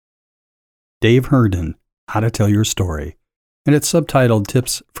Dave Herndon, How to Tell Your Story, and it's subtitled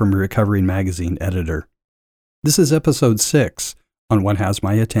Tips from a Recovering Magazine Editor. This is episode 6 on What Has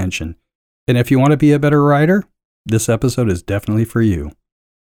My Attention, and if you want to be a better writer, this episode is definitely for you.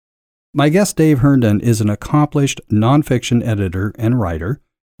 My guest Dave Herndon is an accomplished nonfiction editor and writer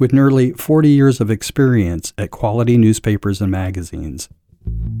with nearly 40 years of experience at quality newspapers and magazines.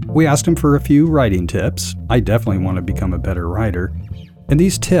 We asked him for a few writing tips. I definitely want to become a better writer. And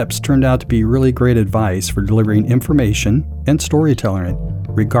these tips turned out to be really great advice for delivering information and storytelling,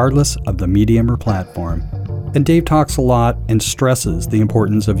 regardless of the medium or platform. And Dave talks a lot and stresses the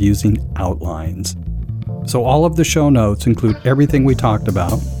importance of using outlines. So all of the show notes include everything we talked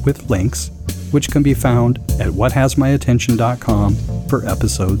about with links, which can be found at whathasmyattention.com for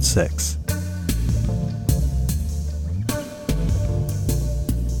episode 6.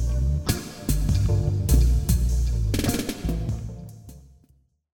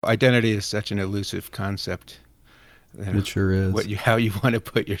 Identity is such an elusive concept. It sure is. How you want to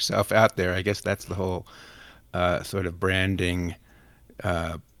put yourself out there. I guess that's the whole sort of branding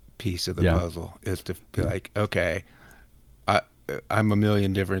piece of the puzzle, is to be like, okay, I'm a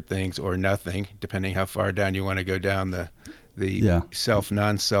million different things or nothing, depending how far down you want to go down the self,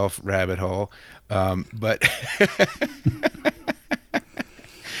 non-self rabbit hole. But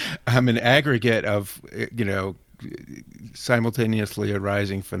I'm an aggregate of, simultaneously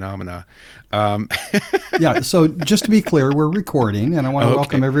arising phenomena. So just to be clear, we're recording, and I want to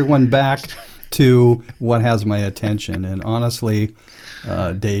welcome everyone back to What Has My Attention. And honestly,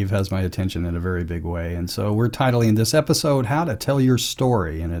 Dave has my attention in a very big way. And so we're titling this episode, How to Tell Your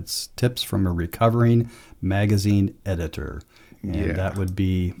Story, and it's tips from a recovering magazine editor. And that would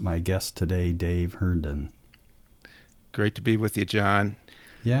be my guest today, Dave Herndon. Great to be with you, John.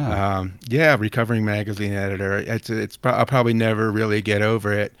 Yeah. Recovering magazine editor. I'll probably never really get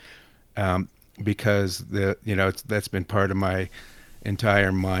over it because that's been part of my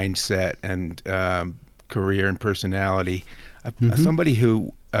entire mindset and career and personality. Somebody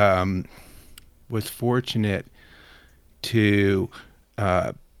who was fortunate to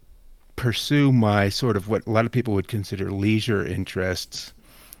pursue my sort of what a lot of people would consider leisure interests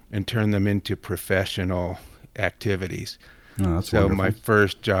and turn them into professional activities. So wonderful. My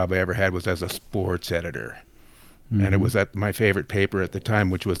first job I ever had was as a sports editor. And it was at my favorite paper at the time,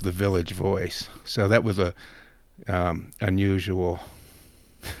 which was the Village Voice. So that was a unusual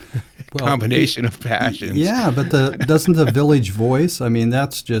combination of passions. Yeah, but doesn't the Village Voice, I mean,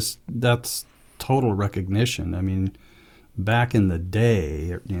 that's total recognition. I mean, back in the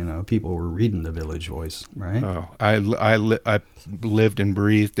day, people were reading the Village Voice, right? Oh, I lived and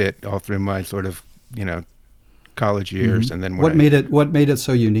breathed it all through my sort of, college years, and then what made it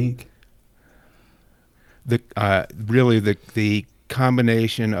so unique? The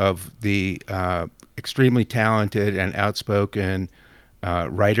combination of the extremely talented and outspoken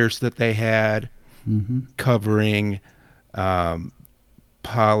writers that they had, covering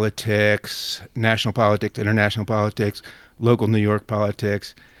politics, national politics, international politics, local New York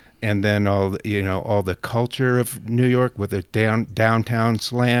politics, and then all the culture of New York with a downtown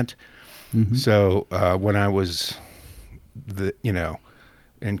slant. So when I was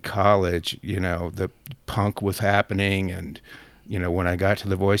in college, the punk was happening, and when I got to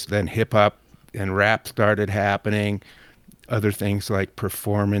the Voice, then hip hop and rap started happening. Other things like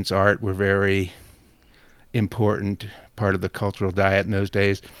performance art were very important part of the cultural diet in those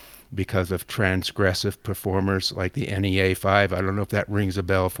days because of transgressive performers like the NEA 5. I don't know if that rings a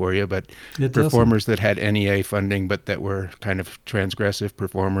bell for you, but performers that had NEA funding but that were kind of transgressive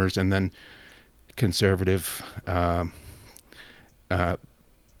performers, and then conservative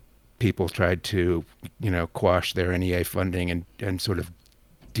people tried to, quash their NEA funding and sort of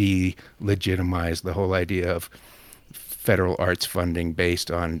delegitimize the whole idea of federal arts funding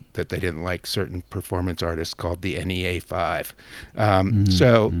based on that they didn't like certain performance artists called the NEA 5.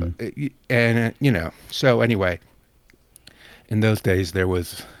 So anyway, in those days there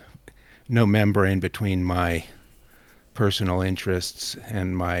was no membrane between my personal interests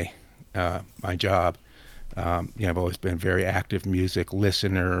and my job. I've always been a very active music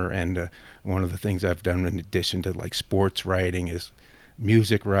listener, and one of the things I've done in addition to like sports writing is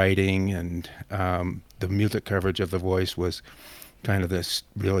music writing, and the music coverage of The Voice was kind of the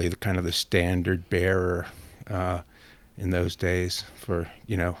standard bearer in those days for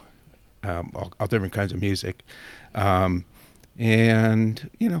all different kinds of music, and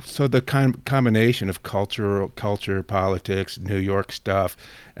so the combination of culture, politics, New York stuff,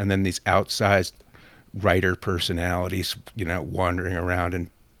 and then these outsized writer personalities, wandering around and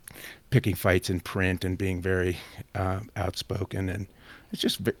picking fights in print and being very outspoken it's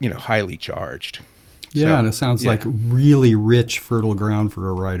just, highly charged. Yeah, and So it sounds yeah, like really rich, fertile ground for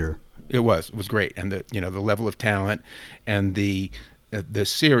a writer. it was great, and the level of talent and the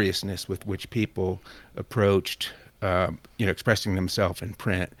seriousness with which people approached expressing themselves in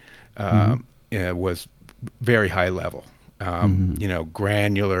print Mm-hmm. was very high level. Mm-hmm.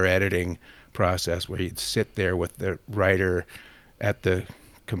 Granular editing process where you'd sit there with the writer at the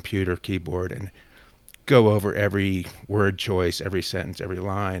computer keyboard and go over every word choice, every sentence, every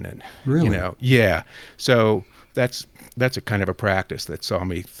line, and Really? yeah. So that's a kind of a practice that saw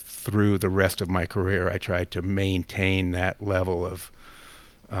me through the rest of my career. I tried to maintain that level of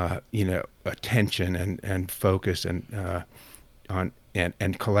attention and focus and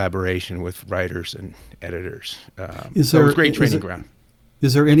collaboration with writers and editors. Is So it was there a great is training it ground.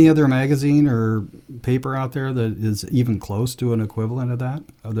 is there any other magazine or paper out there that is even close to an equivalent of that,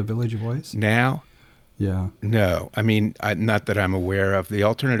 of the Village Voice? Now, Yeah. no, I mean, not that I'm aware of. The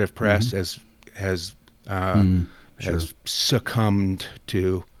alternative Mm-hmm. press has uh, Mm, sure. has succumbed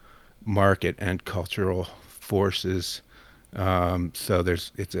to market and cultural forces. So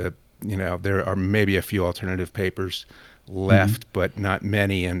there are maybe a few alternative papers Mm-hmm. left, but not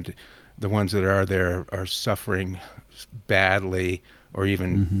many, and the ones that are there are suffering badly or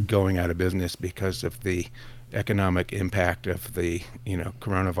even Mm-hmm. going out of business because of the economic impact of the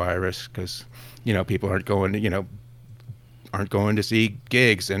coronavirus. Because people aren't going to see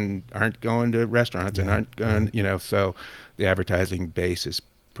gigs and aren't going to restaurants and Yeah. aren't Right. going, so the advertising base is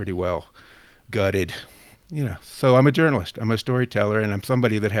pretty well gutted. So I'm a journalist, I'm a storyteller, and I'm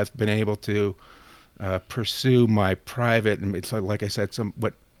somebody that has been able to pursue my private, and it's like I said,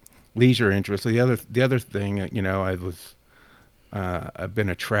 somewhat leisure interests. The other thing, I've been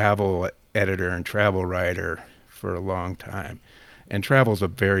a travel editor and travel writer for a long time, and travel's a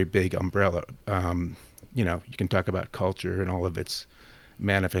very big umbrella. You can talk about culture and all of its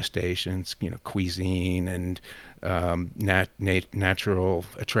manifestations, cuisine and natural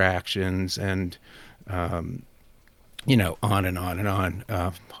attractions, and on and on and on.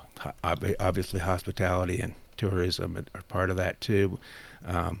 Obviously, hospitality and tourism are part of that too,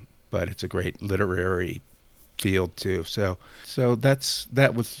 but it's a great literary field too. So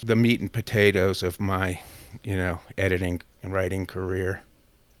that was the meat and potatoes of my, editing and writing career.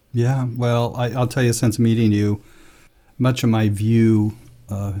 Yeah. Well, I'll tell you, since meeting you, much of my view,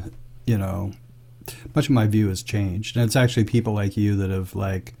 uh, you know, much of my view has changed, and it's actually people like you that have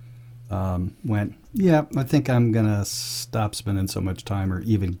went, yeah, I think I'm gonna stop spending so much time, or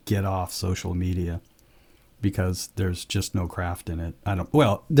even get off social media, because there's just no craft in it. I don't.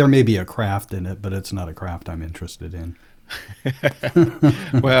 Well, there may be a craft in it, but it's not a craft I'm interested in.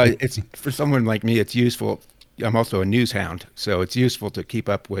 Well, it's for someone like me, it's useful. I'm also a news hound, so it's useful to keep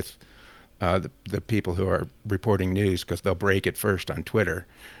up with the people who are reporting news because they'll break it first on Twitter,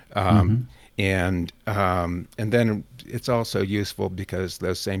 um, Mm-hmm. and then it's also useful because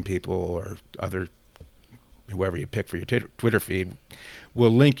those same people or other whoever you pick for your Twitter feed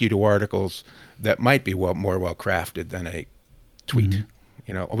will link you to articles that might be more well crafted than a tweet.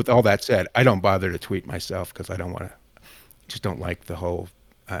 Mm-hmm. With all that said, I don't bother to tweet myself because I don't want to. Just don't like the whole.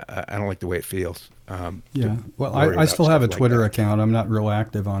 I don't like the way it feels to Yeah. Well, worry I about still have a stuff like Twitter that. account. I'm not real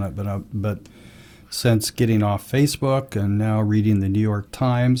active on it, but since getting off Facebook and now reading the New York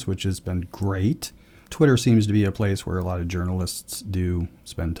Times, which has been great, Twitter seems to be a place where a lot of journalists do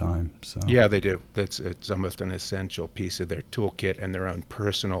spend time. So. Yeah, they do. It's almost an essential piece of their toolkit and their own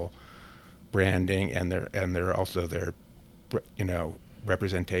personal branding, and their also their you know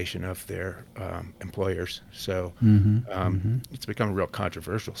representation of their employers. So Mm-hmm. Mm-hmm. it's become a real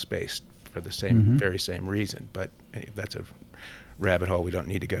controversial space for the same Mm-hmm. very same reason. But that's a rabbit hole we don't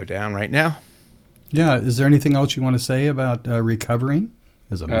need to go down right now. Yeah. Is there anything else you want to say about recovering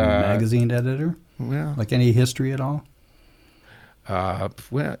as a Uh, magazine editor? well, Like any history at all? well,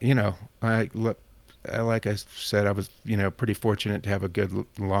 I look. Like I said, I was, pretty fortunate to have a good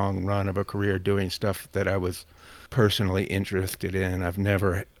long run of a career doing stuff that I was personally interested in. I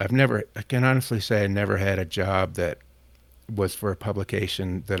can honestly say I never had a job that was for a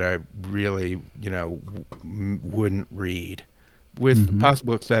publication that I really, wouldn't read, with the Mm-hmm.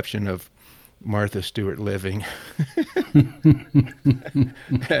 possible exception of Martha Stewart Living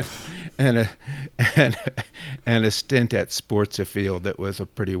and a and and a stint at Sports Afield that was a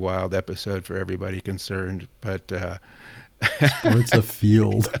pretty wild episode for everybody concerned. But Sports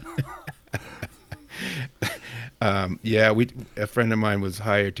afield. yeah, we a friend of mine was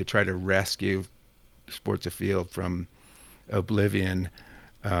hired to try to rescue Sports Afield from oblivion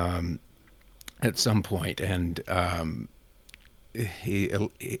um, at some point, and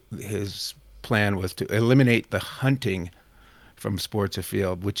his plan was to eliminate the hunting from Sports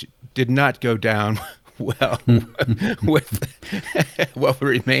Afield, which did not go down well with what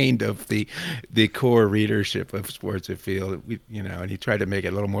remained of the core readership of Sports Afield. And he tried to make it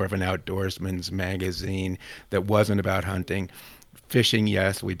a little more of an outdoorsman's magazine that wasn't about hunting. Fishing,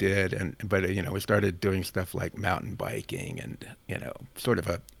 yes, we did, but we started doing stuff like mountain biking, and sort of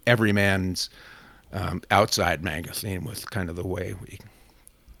a everyman's outside magazine was kind of the way we.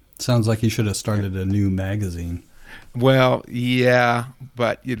 Sounds like you should have started a new magazine. Well, yeah,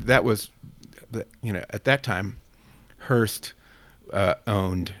 but that was, at that time, Hearst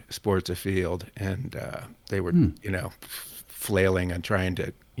owned Sports Afield, and they were, flailing and trying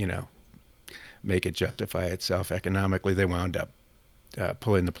to, make it justify itself economically. They wound up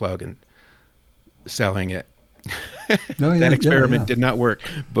pulling the plug and selling it. That experiment did not work,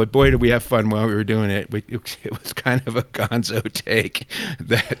 but boy, did we have fun while we were doing it. It was kind of a gonzo take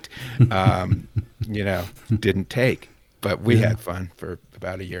that, didn't take, but we had fun for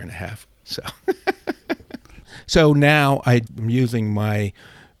about a year and a half. So now I'm using my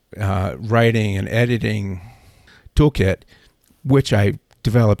writing and editing toolkit, which I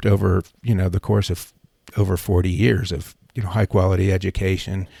developed over, the course of over 40 years of, high quality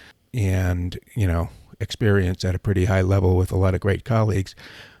education and, experience at a pretty high level with a lot of great colleagues.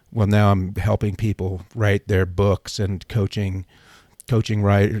 Well, now I'm helping people write their books and coaching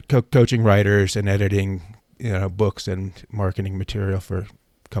writers and editing, books and marketing material for a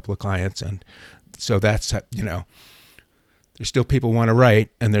couple of clients. And so that's, there's still people want to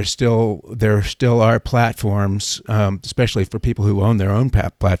write, and there still are platforms, especially for people who own their own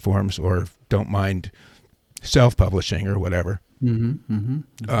platforms or don't mind self-publishing or whatever.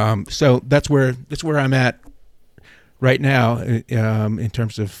 So that's where I'm at right now, in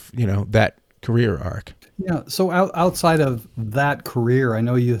terms of that career arc. Yeah. So outside of that career, I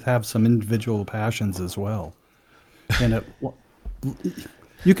know you have some individual passions as well, and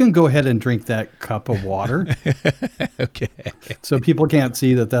you can go ahead and drink that cup of water. Okay. So people can't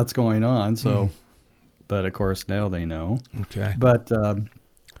see that that's going on. So, but of course now they know. Okay.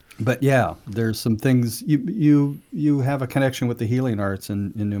 But yeah, there's some things you have a connection with the healing arts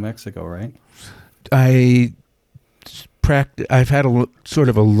in New Mexico, right? I've had a sort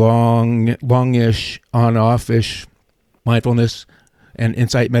of a longish, on-off-ish mindfulness and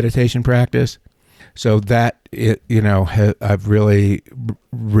insight meditation practice. So that I've really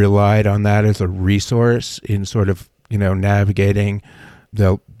relied on that as a resource in sort of navigating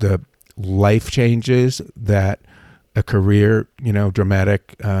the life changes that a career,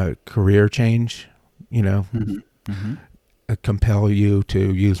 dramatic career change, compel you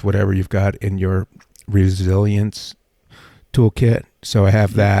to use whatever you've got in your resilience toolkit. So I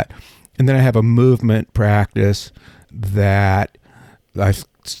have that. And then I have a movement practice that I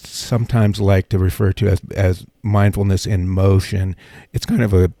sometimes like to refer to as mindfulness in motion. It's kind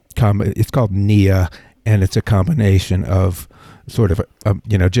of it's called NIA, and it's a combination of sort of,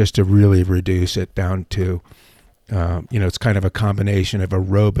 just to really reduce it down to, it's kind of a combination of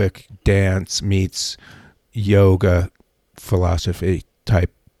aerobic dance meets yoga philosophy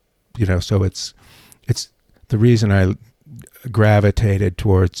type, so it's the reason I gravitated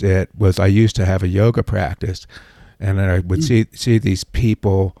towards it was I used to have a yoga practice, and I would see these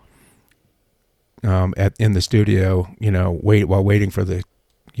people in the studio, while waiting for the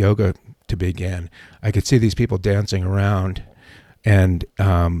yoga to begin. I could see these people dancing around and,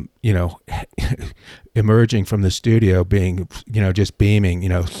 emerging from the studio being, just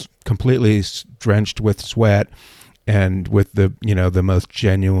beaming, completely drenched with sweat and with the, the most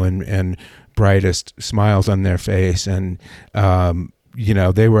genuine and brightest smiles on their face. And,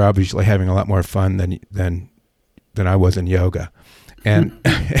 they were obviously having a lot more fun than I was in yoga. And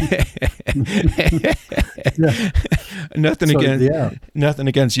nothing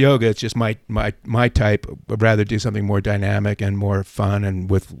against yoga. It's just my type. I'd rather do something more dynamic and more fun and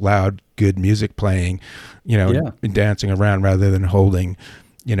with loud, good music playing, and dancing around rather than holding,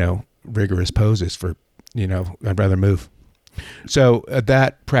 rigorous poses for, I'd rather move. So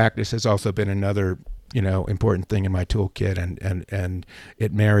that practice has also been another, important thing in my toolkit, and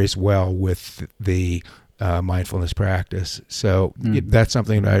it marries well with the mindfulness practice. So that's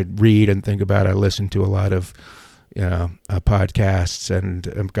something that I read and think about. I listen to a lot of podcasts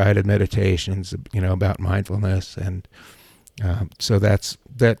and guided meditations, about mindfulness, and so there's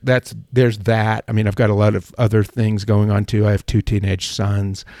that. I mean, I've got a lot of other things going on too. I have 2 teenage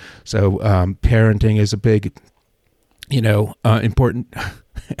sons, so parenting is a big, important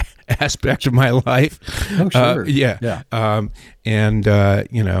aspect of my life. Oh, sure.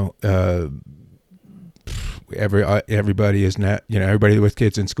 Everybody is now, everybody with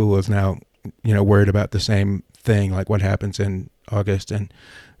kids in school is now, worried about the same thing, like what happens in August and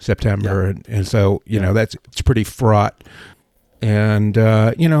September. And so, it's pretty fraught. And,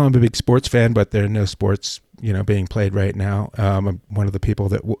 I'm a big sports fan, but there are no sports, being played right now. I'm one of the people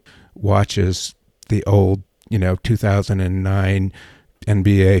that watches the old, 2009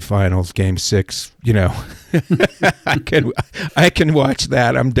 NBA Finals Game 6. I can watch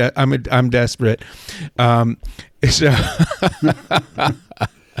that. I'm desperate. So.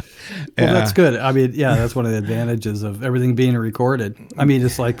 Well, that's good. I mean, that's one of the advantages of everything being recorded. I mean,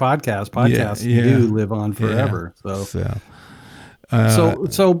 it's like podcasts. Podcasts do live on forever. So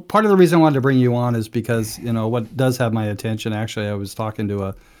part of the reason I wanted to bring you on is because, what does have my attention. Actually, I was talking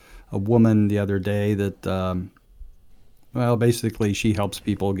to a woman the other day that, basically she helps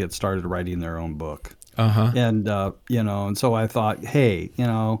people get started writing their own book. And, and so I thought, hey,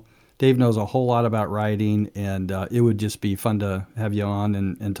 Dave knows a whole lot about writing, and it would just be fun to have you on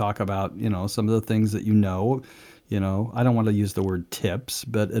and talk about, some of the things that I don't want to use the word tips,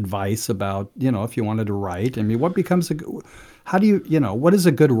 but advice about, if you wanted to write. I mean, what is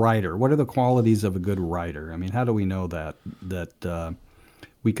a good writer? What are the qualities of a good writer? I mean, how do we know that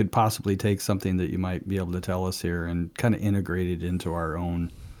we could possibly take something that you might be able to tell us here and kind of integrate it into our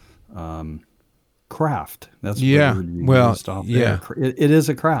own craft? That's the word you used off there. It is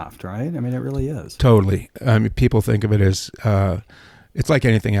a craft, right? I mean, it really is. Totally. I mean, people think of it as it's like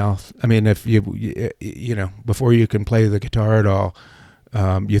anything else. I mean, if you before you can play the guitar at all,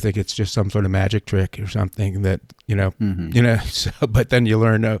 you think it's just some sort of magic trick or something that So, but then you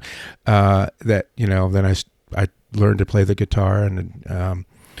learn that then I learned to play the guitar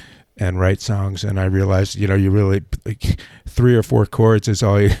and write songs, and I realized, you really, 3 or 4 chords is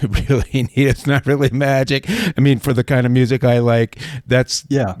all you really need. It's not really magic. I mean, for the kind of music I like, that's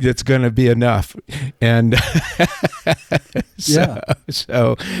going to be enough. And so,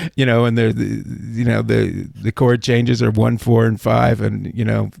 and the chord changes are 1, 4, and 5, and you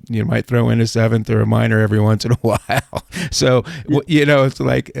might throw in a 7th or a minor every once in a while. So it's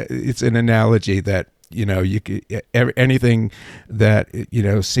like, it's an analogy that you could, anything that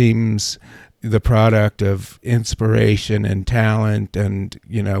seems the product of inspiration and talent and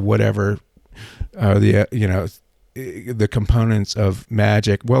whatever the components of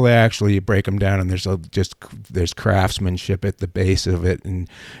magic. Well, they actually break them down, and there's craftsmanship at the base of it, and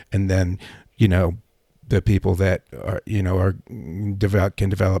then the people that are can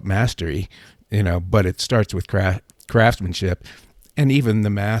develop mastery. But it starts with craftsmanship, and even the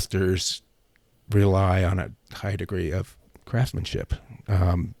masters rely on a high degree of craftsmanship,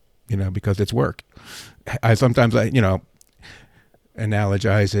 because it's work. I sometimes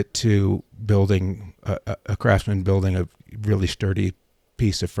analogize it to building a craftsman building a really sturdy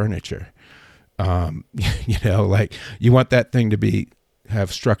piece of furniture. Like you want that thing to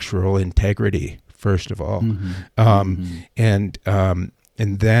have structural integrity first of all, and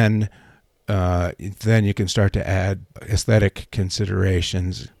then you can start to add aesthetic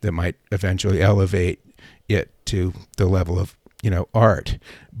considerations that might eventually elevate it to the level of art,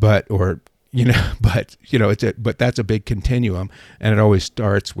 but that's a big continuum, and it always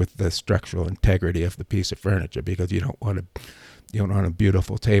starts with the structural integrity of the piece of furniture, because you don't want a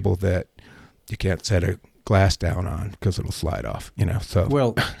beautiful table that you can't set a glass down on because it'll slide off. So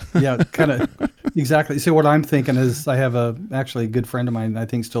well, kind of exactly. So what I'm thinking is, I have actually a good friend of mine, I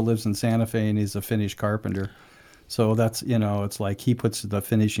think still lives in Santa Fe, and he's a Finnish carpenter. So that's, it's like he puts the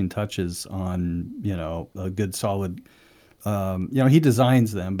finishing touches on, a good solid, he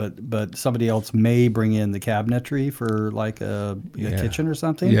designs them, but somebody else may bring in the cabinetry for like a kitchen or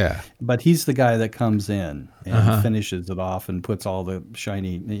something. Yeah. But he's the guy that comes in and finishes it off and puts all the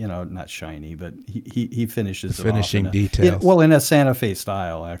shiny, not shiny, but he finishes the finishing details. In a Santa Fe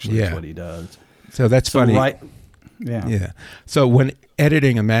style, actually, is what he does. So that's funny. Right. Yeah. So when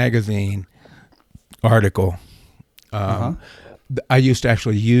editing a magazine article, I used to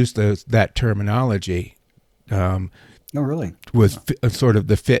actually use that terminology. Oh, really? Was sort of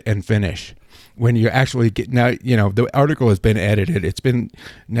the fit and finish. When you actually get, now, the article has been edited. It's been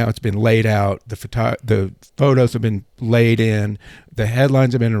laid out. The photos have been laid in. The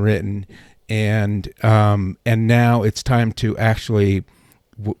headlines have been written, and now it's time to actually,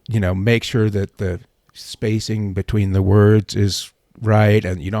 make sure that the spacing between the words is right,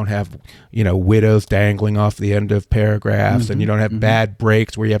 and you don't have, widows dangling off the end of paragraphs, and you don't have bad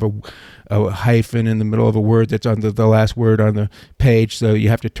breaks where you have a hyphen in the middle of a word that's on the last word on the page, so you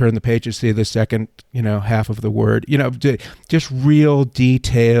have to turn the page to see the second, half of the word. Just real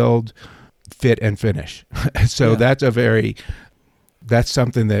detailed fit and finish. So that's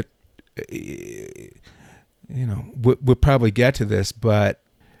something that, we'll probably get to this, but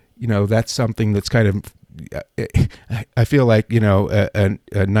that's something that's kind of I feel like, a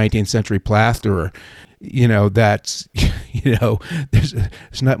 19th century plasterer, that's,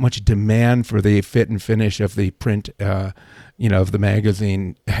 there's not much demand for the fit and finish of the print, of the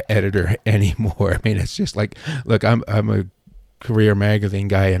magazine editor anymore. I mean, it's just like, look, I'm a career magazine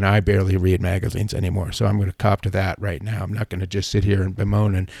guy and I barely read magazines anymore. So I'm going to cop to that right now. I'm not going to just sit here and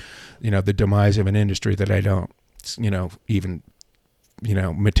bemoan and, the demise of an industry that I don't, even,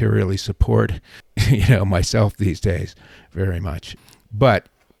 materially support, myself these days very much. But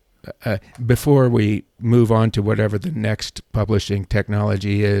before we move on to whatever the next publishing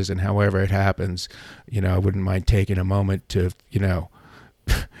technology is and however it happens, I wouldn't mind taking a moment to,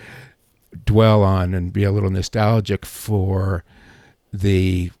 dwell on and be a little nostalgic for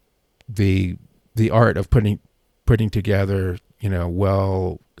the art of putting together,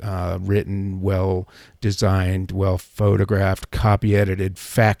 well written, well designed, well photographed, copy edited,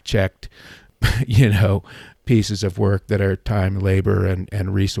 fact checked, pieces of work that are time, labor,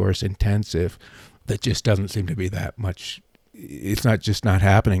 and resource intensive. That just doesn't seem to be that much. It's not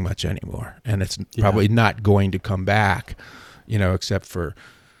happening much anymore, and it's probably not going to come back, except for,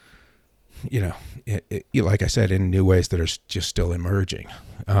 like I said, in new ways that are just still emerging.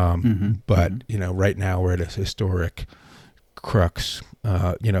 But right now we're at a historic crux,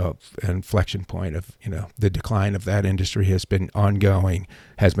 inflection point of, the decline of that industry has been ongoing,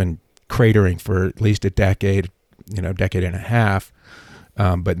 has been cratering for at least a decade and a half.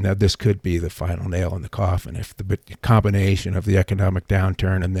 But now this could be the final nail in the coffin if the combination of the economic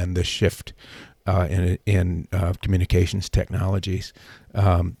downturn and then the shift in communications technologies,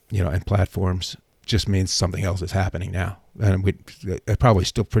 and platforms just means something else is happening now. And it's probably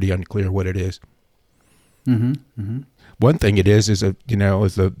still pretty unclear what it is. One thing it is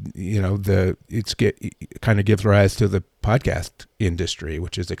kind of gives rise to the podcast industry,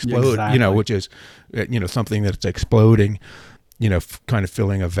 which is which is, something that's exploding, kind of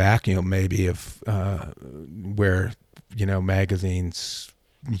filling a vacuum maybe of where, magazines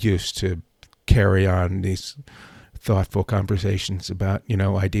used to carry on these thoughtful conversations about,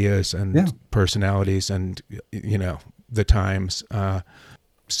 ideas and personalities and, the times.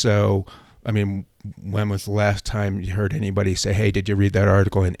 So, I mean, when was the last time you heard anybody say, "Hey, did you read that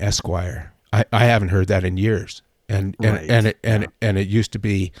article in Esquire?" I haven't heard that in years, and it used to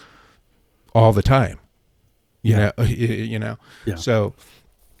be all the time, you know. Yeah. So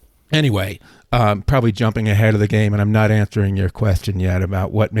anyway, probably jumping ahead of the game, and I'm not answering your question yet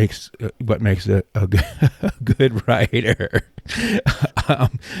about what makes a good writer.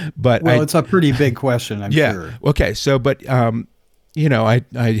 But it's a pretty big question, I'm sure. Okay. So, but I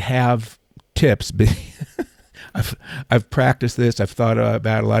have tips. I've practiced this. I've thought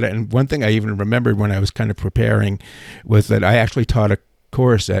about a lot of, and one thing I even remembered when I was kind of preparing was that I actually taught a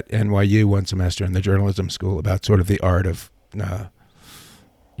course at NYU one semester in the journalism school about sort of the art of,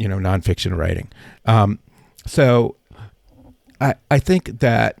 nonfiction writing. So I think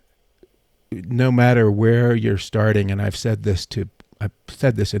that no matter where you're starting, and I've said this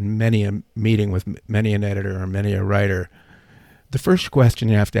in many a meeting with many an editor or many a writer, the first question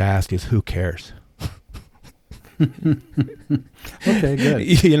you have to ask is, who cares? Okay,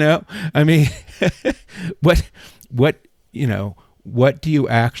 good. I mean, what do you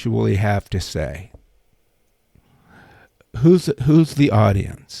actually have to say? Who's the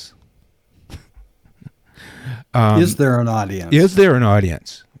audience? Is there an audience? Is there an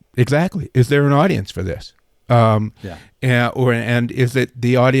audience? Exactly. Is there an audience for this? And is it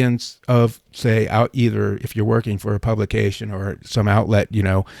the audience of, say, either if you're working for a publication or some outlet,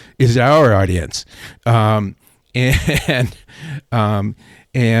 is it our audience?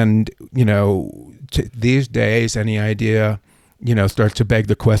 These days, any idea, starts to beg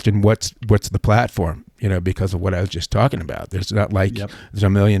the question, what's the platform? Because of what I was just talking about. There's not like there's a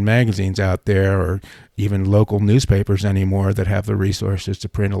million magazines out there or even local newspapers anymore that have the resources to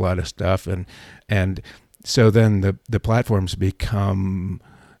print a lot of stuff. And so then the platforms becomes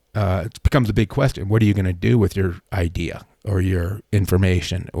a big question. What are you going to do with your idea or your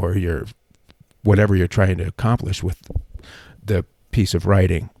information or your whatever you're trying to accomplish with the piece of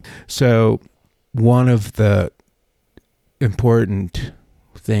writing? So one of the important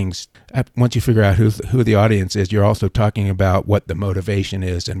things, once you figure out who the audience is, you're also talking about what the motivation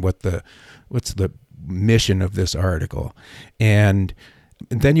is and what's the mission of this article. And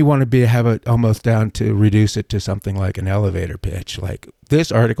then you want to have it almost down to reduce it to something like an elevator pitch. Like,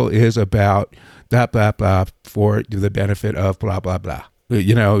 this article is about blah, blah, blah for the benefit of blah, blah, blah,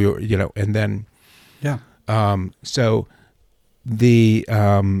 and then, so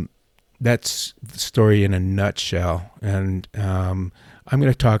that's the story in a nutshell. And I'm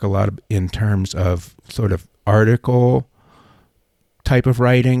going to talk a lot in terms of sort of article type of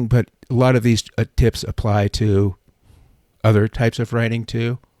writing, but a lot of these tips apply to other types of writing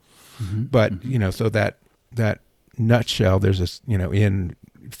too. Mm-hmm. But, you know, so that nutshell, there's this, you know, in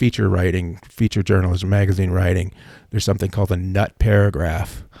feature writing, feature journalism, magazine writing, there's something called a nut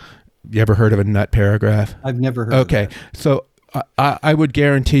paragraph. You ever heard of a nut paragraph? I've never heard of that. Okay. So I would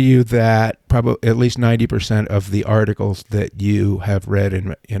guarantee you that probably at least 90% of the articles that you have read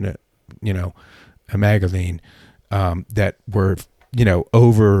in a, you know, a magazine that were, you know,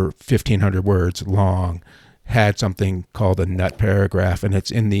 over 1,500 words long had something called a nut paragraph, and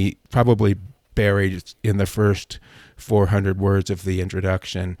it's in the probably buried in the first 400 words of the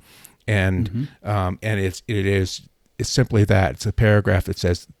introduction, and it's simply that. It's a paragraph that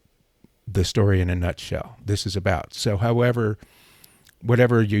says the story in a nutshell. This is about. So, however,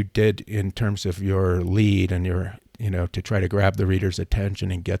 whatever you did in terms of your lead and your, you know, to try to grab the reader's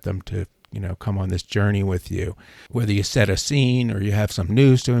attention and get them to, you know, come on this journey with you, whether you set a scene or you have some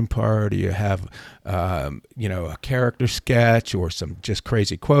news to impart, or you have, you know, a character sketch or some just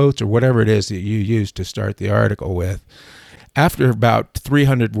crazy quotes or whatever it is that you use to start the article with. After about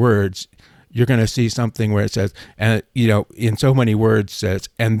 300 words, you're going to see something where it says, and, you know, in so many words says,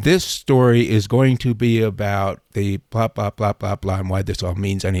 and this story is going to be about the blah, blah, blah, blah, blah, and why this all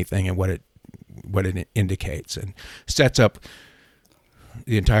means anything and what it indicates, and sets up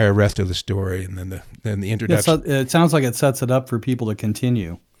the entire rest of the story, and then the introduction. Yeah, so it sounds like it sets it up for people to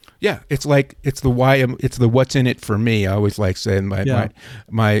continue. Yeah, it's the what's in it for me. I always like saying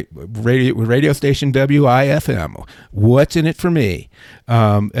my radio station WIFM. What's in it for me?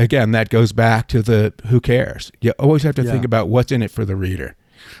 Again, that goes back to the who cares. You always have to think about what's in it for the reader,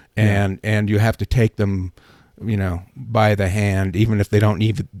 and you have to take them, you know, by the hand, even if they don't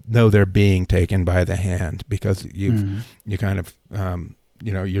even know they're being taken by the hand, because you kind of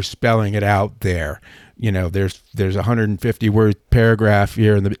you know, you're spelling it out there. You know, there's 150 word paragraph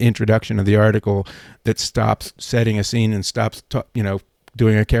here in the introduction of the article that stops setting a scene and stops, you know,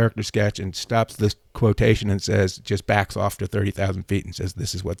 doing a character sketch and stops this quotation and says, just backs off to 30,000 feet and says,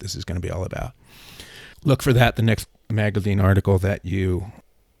 this is what this is going to be all about. Look for that the next magazine article that you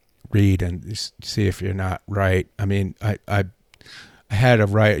read and see if you're not right. I mean, I had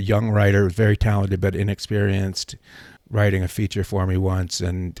a young writer, very talented but inexperienced, writing a feature for me once,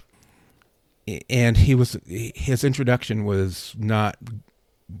 and his introduction was not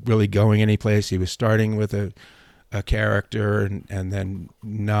really going anyplace. He was starting with a character and then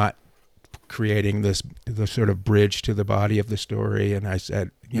not creating the sort of bridge to the body of the story. And I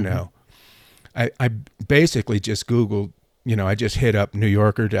said, you know, I basically just Googled, you know, I just hit up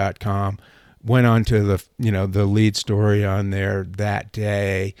NewYorker.com, went on to the lead story on there that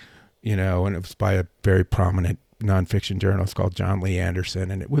day, you know, and it was by a very prominent nonfiction journalist called John Lee Anderson,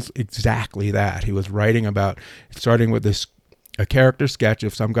 and it was exactly that. He was writing about starting with a character sketch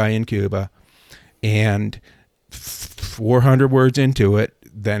of some guy in Cuba, and 400 words into it,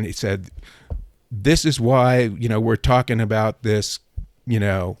 then he said, "This is why, you know, we're talking about this, you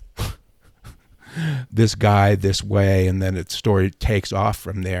know, this guy this way," and then its story takes off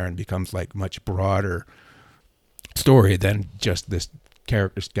from there and becomes like much broader story than just this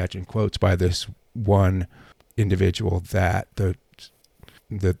character sketch and quotes by this one individual that the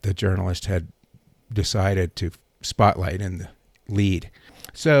journalist had decided to spotlight in the lead.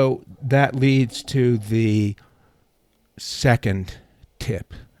 So that leads to the second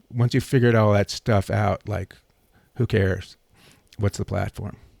tip. Once you've figured all that stuff out, like who cares? What's the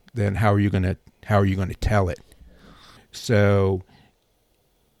platform? Then how are you going to tell it? So,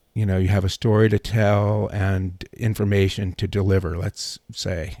 you know, you have a story to tell and information to deliver, let's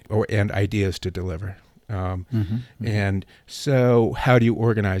say, and ideas to deliver. And so how do you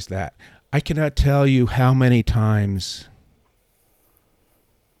organize that? I cannot tell you how many times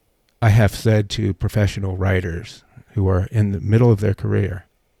I have said to professional writers who are in the middle of their career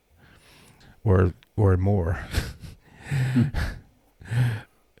or more,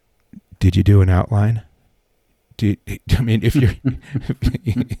 did you do an outline? I mean, if you're,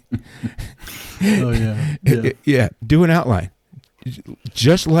 do an outline.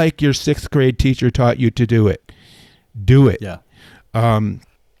 Just like your 6th grade teacher taught you to do it. Do it. Yeah.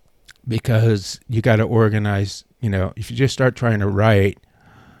 Because you got to organize, you know, if you just start trying to write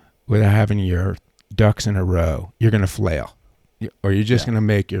without having your ducks in a row, you're going to flail. Or you're just going to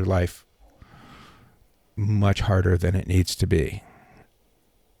make your life much harder than it needs to be.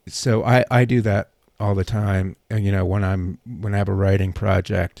 So I do that all the time. And, you know, when I have a writing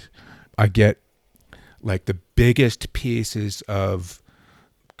project, I get like the biggest pieces of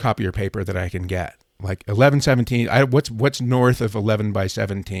copier paper that I can get. like 1117. What's north of 11 by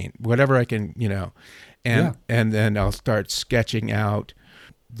 17? Whatever I can, and then I'll start sketching out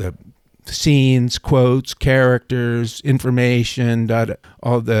the scenes, quotes, characters, information,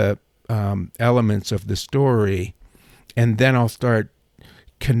 all the elements of the story, and then I'll start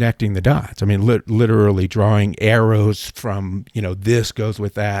connecting the dots. I mean, literally drawing arrows from, this goes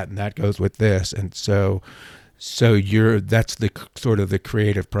with that and that goes with this. And so that's the sort of the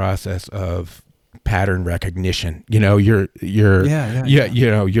creative process of pattern recognition. There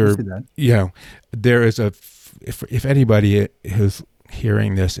is if anybody who's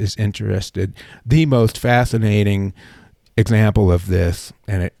hearing this is interested, the most fascinating example of this,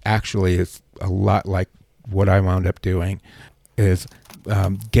 and it actually is a lot like what I wound up doing, is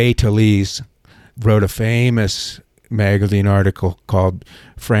Gay Talese wrote a famous magazine article called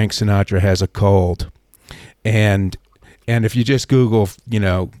 "Frank Sinatra Has a Cold," and if you just Google,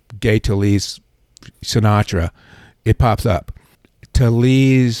 Gay Talese Sinatra, it pops up.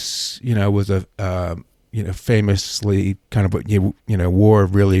 Talese, was a famously kind of wore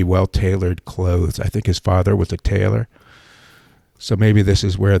really well tailored clothes. I think his father was a tailor, so maybe this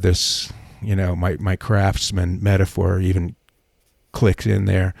is where this my craftsman metaphor even clicks in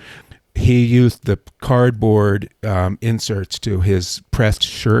there. He used the cardboard inserts to his pressed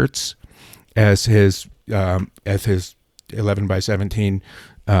shirts as his 11 by 17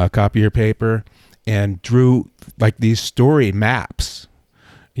 copier paper, and drew like these story maps.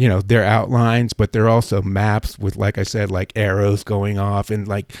 They're outlines, but they're also maps with, like I said, like arrows going off and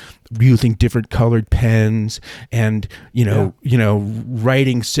like using different colored pens and,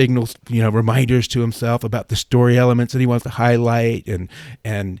 writing signals, reminders to himself about the story elements that he wants to highlight.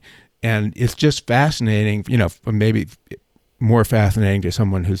 And it's just fascinating, maybe more fascinating to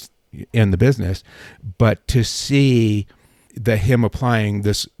someone who's in the business, but to see him applying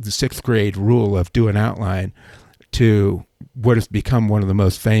the sixth grade rule of do an outline to what has become one of the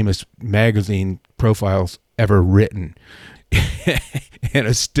most famous magazine profiles ever written. And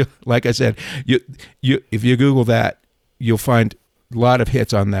it's still, like I said, you if you Google that, you'll find a lot of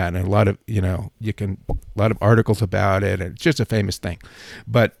hits on that, and a lot of a lot of articles about it, and it's just a famous thing.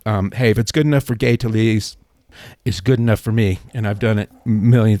 But hey, if it's good enough for Gay Talese, it's good enough for me, and I've done it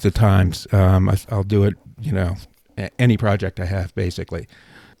millions of times. I'll do it, any project I have, basically.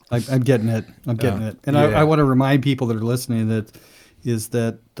 I'm getting it. And I want to remind people that are listening that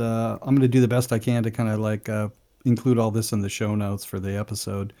I'm going to do the best I can to kind of like include all this in the show notes for the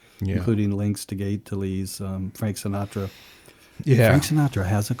episode, including links to Gay Talese, Frank Sinatra. Yeah. Frank Sinatra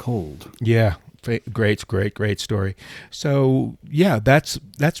Has a Cold. Yeah. Great story. So yeah, that's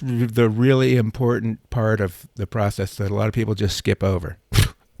the really important part of the process that a lot of people just skip over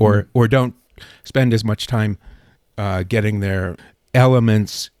or don't spend as much time getting their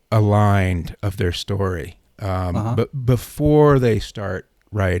elements aligned of their story but before they start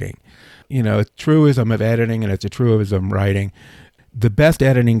writing. A truism of editing, and it's a truism of writing. The best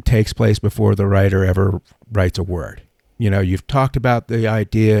editing takes place before the writer ever writes a word. You've talked about the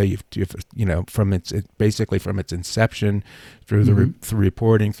idea, you've from its inception through the through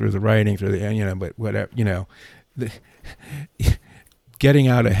reporting, through the writing, through the but whatever, getting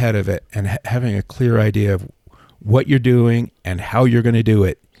out ahead of it and having a clear idea of what you're doing and how you're going to do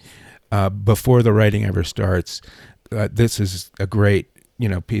it before the writing ever starts. This is a great,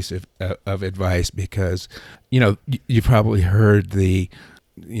 piece of advice, because, you've probably heard the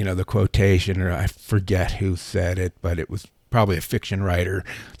quotation, or I forget who said it, but it was probably a fiction writer,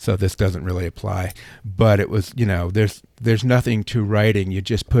 so this doesn't really apply. But it was, there's nothing to writing. You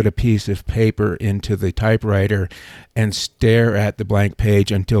just put a piece of paper into the typewriter and stare at the blank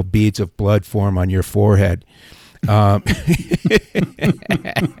page until beads of blood form on your forehead. I'm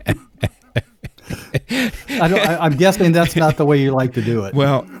guessing that's not the way you like to do it.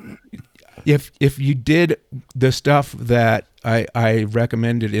 Well, if you did the stuff that I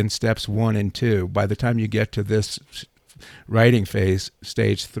recommended in steps 1 and 2, by the time you get to this writing phase,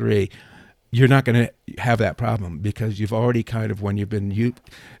 stage 3, you're not going to have that problem, because you've already kind of, when you've been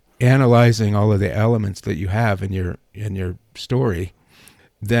analyzing all of the elements that you have in your story,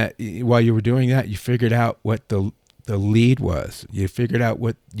 that while you were doing that, you figured out what the lead was. You figured out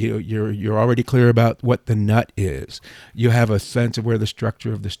what you're already clear about what the nut is. You have a sense of where the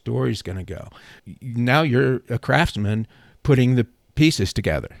structure of the story is going to go. Now you're a craftsman putting the pieces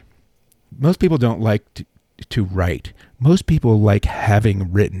together. Most people don't like to write. Most people like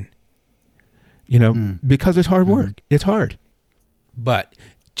having written. Because it's hard work. It's hard. But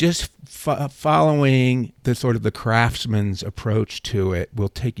just following the sort of the craftsman's approach to it will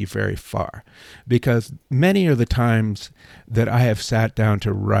take you very far, because many are the times that I have sat down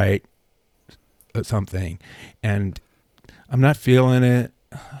to write something, and I'm not feeling it.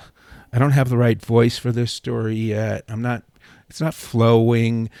 I don't have the right voice for this story yet. It's not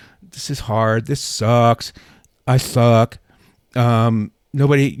flowing. This is hard. This sucks. I suck.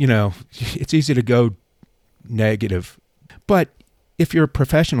 Nobody, it's easy to go negative. But if you're a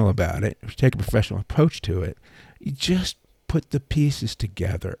professional about it, if you take a professional approach to it, you just put the pieces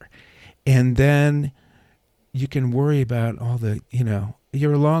together. And then you can worry about all the,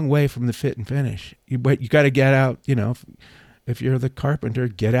 you're a long way from the fit and finish. But you got to get out, if you're the carpenter,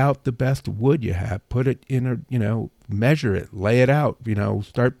 get out the best wood you have, put it in measure it, lay it out,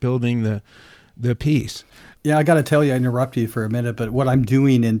 start building the piece. Yeah, I got to tell you, I interrupt you for a minute, but what I'm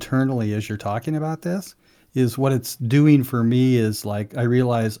doing internally as you're talking about this is what it's doing for me is like, I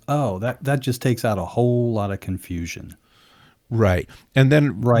realize, that just takes out a whole lot of confusion. Right. And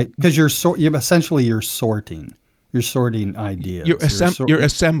then, right. Because you're sorting ideas. You're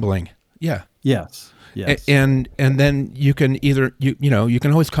assembling. Yeah. Yes. Yes. And then you can either you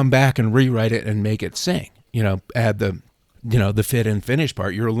can always come back and rewrite it and make it sing. Add the fit and finish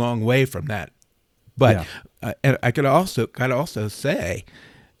part. You're a long way from that. But and I could also say,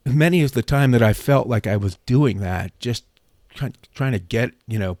 many is the time that I felt like I was doing that, just trying to get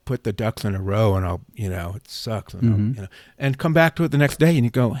put the ducks in a row, and I'll it sucks, and and come back to it the next day, and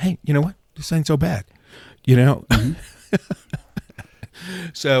you go, hey, you know what? This ain't so bad, Mm-hmm.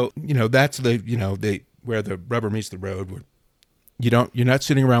 So, that's the where the rubber meets the road. Where you're not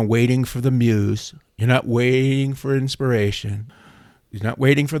sitting around waiting for the muse. You're not waiting for inspiration. You're not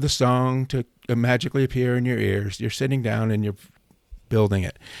waiting for the song to magically appear in your ears. You're sitting down and you're building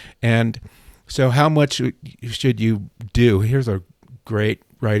it. And so how much should you do? Here's a great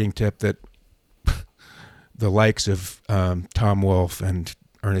writing tip that the likes of Tom Wolfe and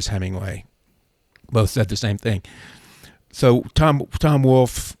Ernest Hemingway both said the same thing. So Tom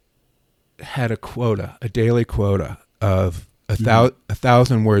Wolfe had a daily quota of a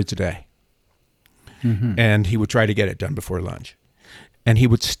 1,000 words a day. Mm-hmm. And he would try to get it done before lunch. And he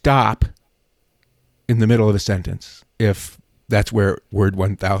would stop in the middle of a sentence if that's where word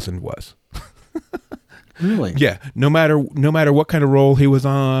 1,000 was. Really? Yeah. No matter what kind of role he was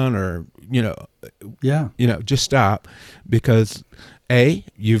on, or just stop, because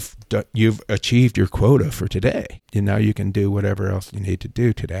you've achieved your quota for today, and now you can do whatever else you need to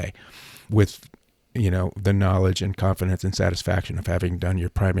do today with the knowledge and confidence and satisfaction of having done your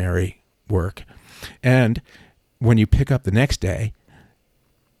primary work. And when you pick up the next day,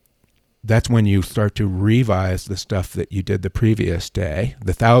 that's when you start to revise the stuff that you did the previous day,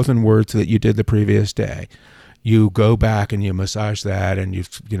 the 1,000 words that you did the previous day. You go back and you massage that, and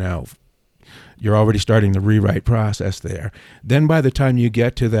you're already starting the rewrite process there. Then by the time you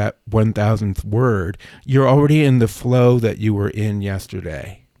get to that 1,000th word, you're already in the flow that you were in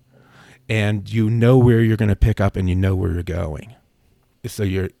yesterday. And you know where you're going to pick up, and you know where you're going. So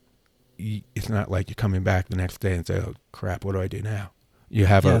it's not like you're coming back the next day and say, oh crap, what do I do now? You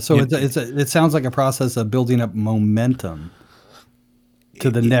have it sounds like a process of building up momentum to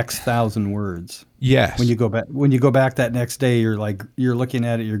the next 1,000 words. Yes. When you go back that next day, you're looking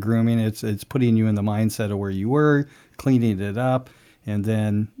at it, you're grooming it. It's putting you in the mindset of where you were, cleaning it up, and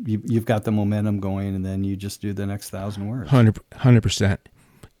then you've got the momentum going, and then you just do the next 1,000 words. 100%.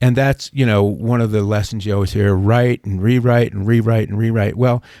 And that's, one of the lessons you always hear: write and rewrite and rewrite and rewrite.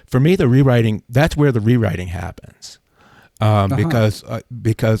 Well, for me, that's where the rewriting happens. Because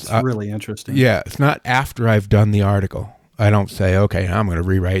it's really interesting. Yeah, it's not after I've done the article. I don't say, okay, I'm going to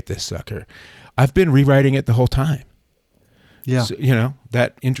rewrite this sucker. I've been rewriting it the whole time. Yeah. So,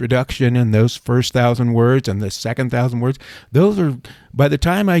 that introduction and those first 1,000 words and the second 1,000 words, those are, by the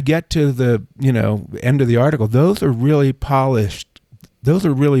time I get to the, end of the article, those are really polished. Those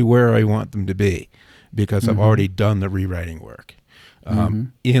are really where I want them to be, because I've already done the rewriting work.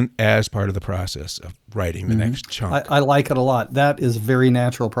 As part of the process of writing the next chunk. I like it a lot. That is a very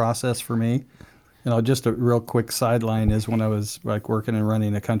natural process for me. Just a real quick sideline is when I was like working and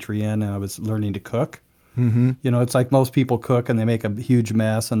running a country inn, and I was learning to cook. Mm-hmm. It's like most people cook and they make a huge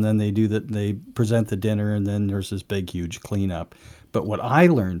mess, and then they present the dinner, and then there's this big, huge cleanup. But what I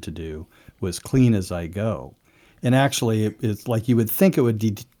learned to do was clean as I go. And actually, it's like you would think it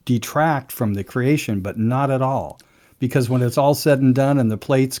would detract from the creation, but not at all. Because when it's all said and done and the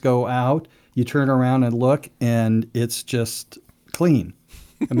plates go out, you turn around and look, and it's just clean.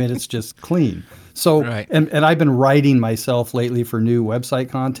 I mean, it's just clean. So, right. and I've been writing myself lately for new website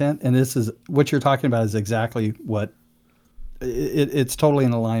content, and this is what you're talking about is exactly what it's totally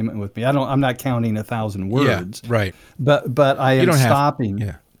in alignment with me. I'm not counting 1,000 words. Yeah, right. But I am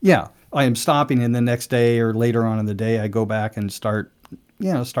stopping. I am stopping, and the next day or later on in the day, I go back and start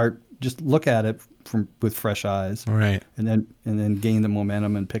just look at it with fresh eyes, Right. and then gain the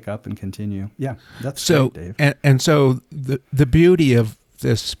momentum and pick up and continue. Yeah, that's So, great, Dave. and so the beauty of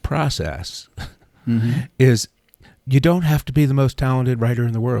this process is you don't have to be the most talented writer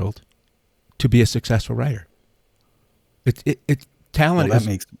in the world to be a successful writer. Talent Well,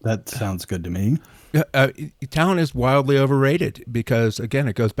 is that sounds good to me. talent is wildly overrated because, again,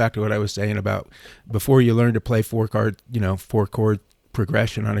 it goes back to what I was saying about before you learn to play four chord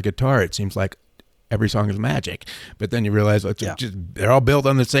progression on a guitar. It seems like every song is magic, but then you realize they're all built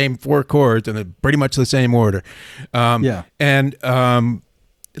on the same four chords and they're pretty much the same order. And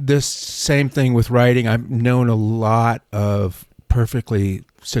this same thing with writing. I've known a lot of perfectly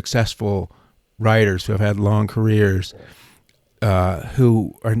successful writers who have had long careers,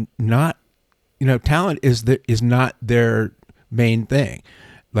 who are not, talent is not their main thing.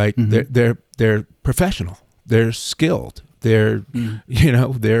 Like they're professional, they're skilled, they're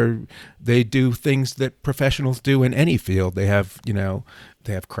they do things that professionals do in any field. They have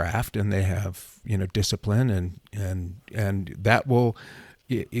craft and they have discipline and that will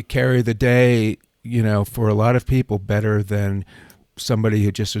carry the day for a lot of people better than somebody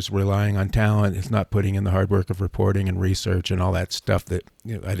who just is relying on talent, is not putting in the hard work of reporting and research and all that stuff that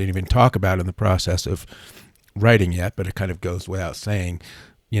I didn't even talk about in the process of writing yet, but it kind of goes without saying.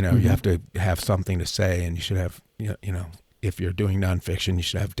 You have to have something to say, and you should have, if you're doing nonfiction, you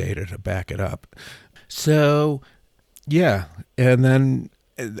should have data to back it up. So, yeah. And then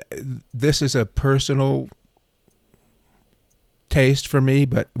this is a personal taste for me,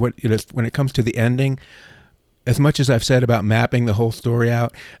 but when it comes to the ending, as much as I've said about mapping the whole story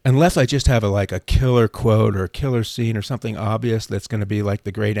out, unless I just have a killer quote or a killer scene or something obvious that's going to be like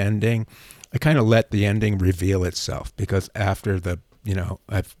the great ending, I kind of let the ending reveal itself, because after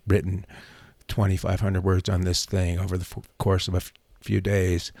I've written 2,500 words on this thing over the course of a few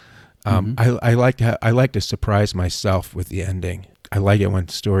days. I like to surprise myself with the ending. I like it when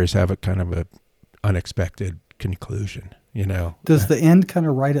stories have a kind of a unexpected conclusion. Does the end kind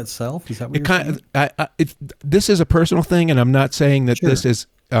of write itself? Is that what you're saying? This is a personal thing, and I'm not saying that this is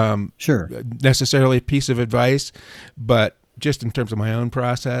necessarily a piece of advice, but just in terms of my own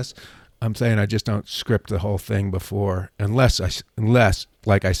process, I'm saying I just don't script the whole thing before, unless,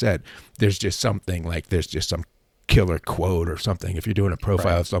 like I said, there's just some killer quote or something. If you're doing a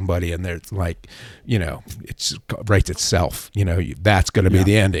profile of somebody and there's it writes itself, that's going to be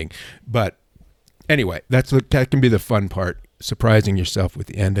the ending. But anyway, that can be the fun part, surprising yourself with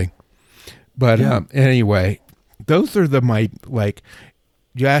the ending. But anyway, those are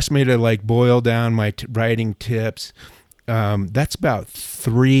you asked me to boil down my writing tips. That's about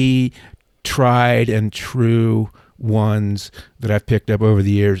 3 tried and true ones that I've picked up over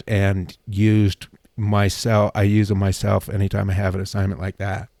the years and used myself. I use them myself anytime I have an assignment like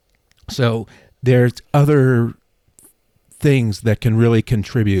that. So there's other things that can really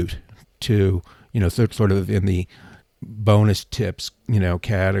contribute to, sort of in the bonus tips,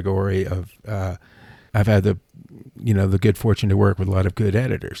 category of, I've had the good fortune to work with a lot of good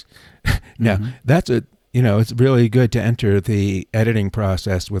editors. Now that's it's really good to enter the editing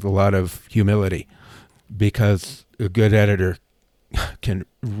process with a lot of humility, because a good editor can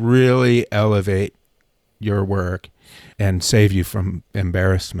really elevate your work and save you from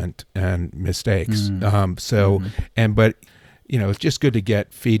embarrassment and mistakes. But it's just good to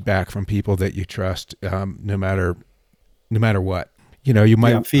get feedback from people that you trust, no matter what. You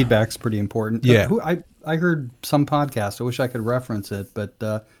might feedback's pretty important. Yeah. I heard some podcast. I wish I could reference it,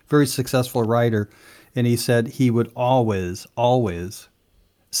 but very successful writer. And he said he would always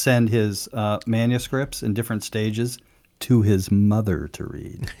send his manuscripts in different stages to his mother to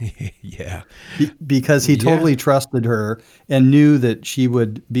read. Because he totally trusted her and knew that she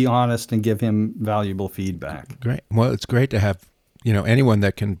would be honest and give him valuable feedback. Great. Well, it's great to have, anyone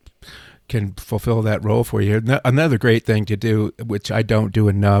that can fulfill that role for you. Another great thing to do, which I don't do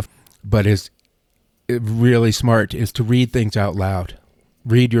enough, but is really smart, is to read things out loud.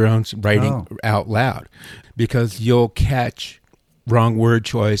 Read your own writing out loud, because you'll catch wrong word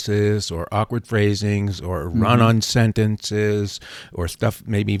choices or awkward phrasings or run-on sentences or stuff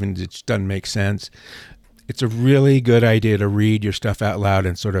maybe even that just doesn't make sense. It's a really good idea to read your stuff out loud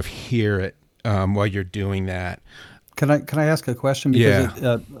and sort of hear it while you're doing that. Can I ask a question?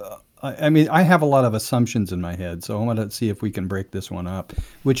 Because I have a lot of assumptions in my head, so I want to see if we can break this one up,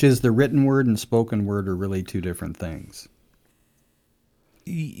 which is the written word and spoken word are really two different things.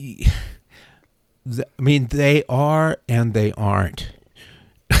 They are and they aren't.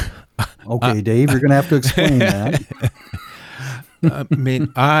 Okay, Dave, you're going to have to explain that.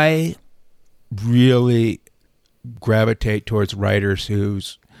 I really gravitate towards writers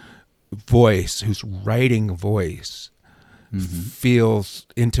whose voice, whose writing voice feels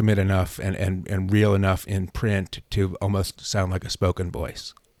intimate enough and real enough in print to almost sound like a spoken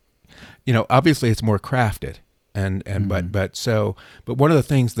voice. Obviously it's more crafted. But one of the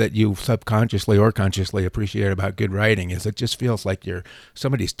things that you subconsciously or consciously appreciate about good writing is it just feels like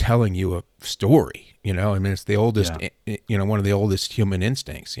somebody's telling you a story. It's the oldest, one of the oldest human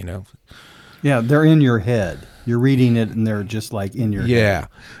instincts. Yeah, they're in your head. You're reading it, and they're just like in your head.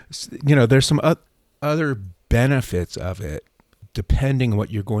 Yeah, there's some other benefits of it, depending on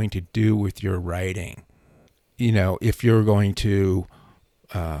what you're going to do with your writing. If you're going to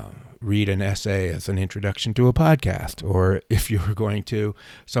read an essay as an introduction to a podcast, or if you're going to,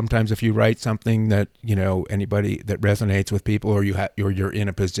 sometimes if you write something that, anybody that resonates with people, or you're in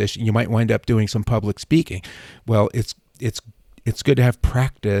a position, you might wind up doing some public speaking. Well, it's good to have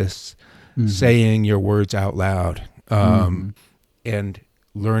practice saying your words out loud, and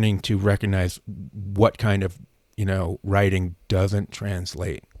learning to recognize what kind of, writing doesn't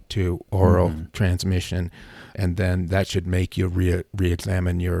translate to oral transmission. And then that should make you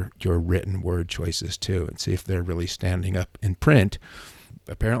re-examine your written word choices too, and see if they're really standing up in print,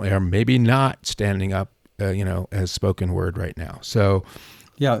 apparently, or maybe not standing up, as spoken word right now. So,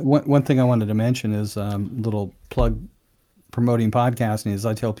 yeah, one thing I wanted to mention is little plug promoting podcasting is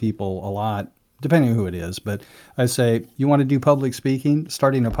I tell people a lot, depending on who it is, but I say, you want to do public speaking,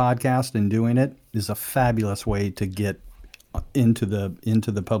 starting a podcast and doing it is a fabulous way to get into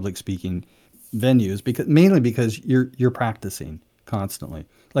the public speaking venues, because you're practicing constantly,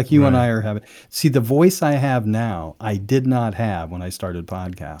 like you and I are having. See, the voice I have now, I did not have when I started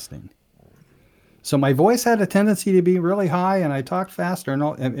podcasting. So my voice had a tendency to be really high, and I talked faster,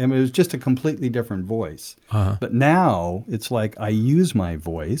 and it was just a completely different voice. But now it's like I use my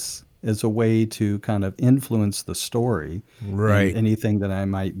voice as a way to kind of influence the story, and anything that I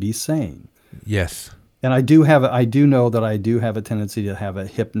might be saying. Yes. And I do know that I do have a tendency to have a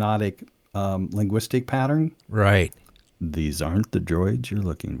hypnotic linguistic pattern. Right. These aren't the droids you're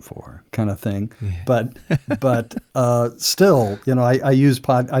looking for, kind of thing. Yeah. But still, I've used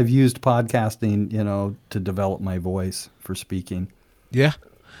podcasting, to develop my voice for speaking. Yeah.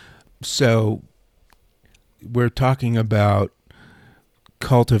 So we're talking about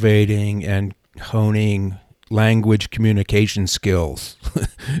cultivating and honing language communication skills,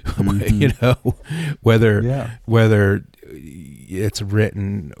 whether it's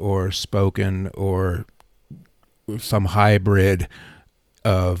written or spoken or some hybrid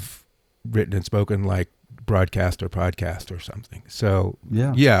of written and spoken, like broadcast or podcast or something. So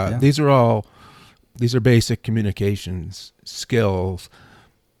these are basic communications skills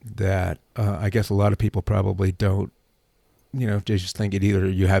that I guess a lot of people probably don't. They just think it either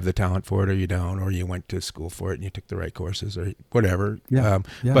you have the talent for it or you don't, or you went to school for it and you took the right courses or whatever. But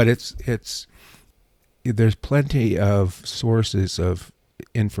there's plenty of sources of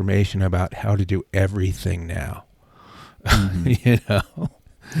information about how to do everything now. Yeah,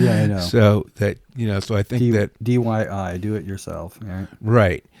 I know. So that, so I think that DIY, do it yourself. Right.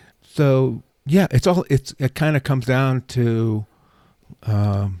 Right. So yeah, it kind of comes down to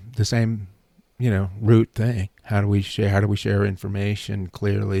the same, root thing. How do we share information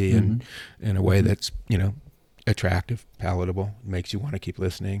clearly and in a way that's, attractive, palatable, makes you want to keep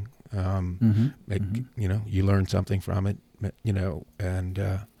listening. You learn something from it, and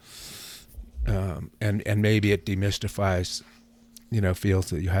maybe it demystifies, fields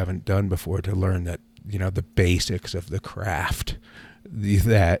that you haven't done before, to learn that, the basics of the craft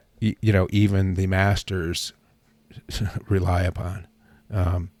that, even the masters rely upon.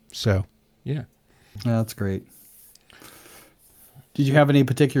 So, yeah. That's great. Did you have any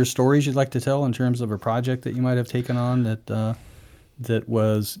particular stories you'd like to tell in terms of a project that you might have taken on that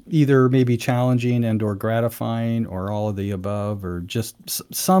was either maybe challenging and or gratifying, or all of the above, or just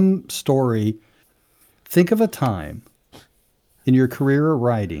some story? Think of a time in your career of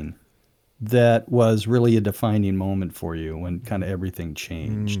writing that was really a defining moment for you, when kind of everything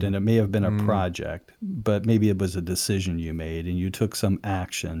changed. And it may have been a project, but maybe it was a decision you made and you took some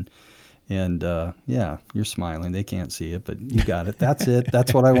action. And you're smiling. They can't see it, but you got it. That's it.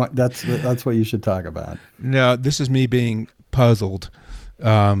 That's what I want. That's what you should talk about. No, this is me being puzzled.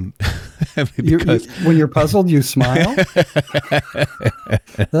 Because when you're puzzled, you smile.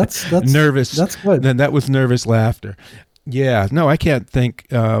 That's nervous. That's good. Then that was nervous laughter. Yeah. No, I can't think.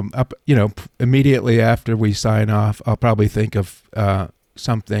 Immediately after we sign off, I'll probably think of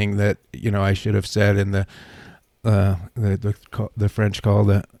something that I should have said in the French call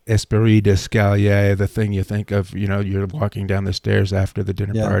the esprit d'escalier, the thing you think of, you're walking down the stairs after the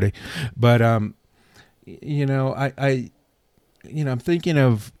dinner party. But, I'm thinking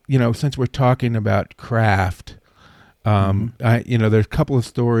of, since we're talking about craft, there's a couple of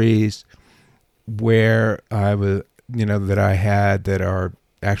stories where I was, that I had that are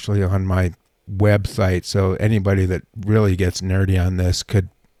actually on my website. So anybody that really gets nerdy on this could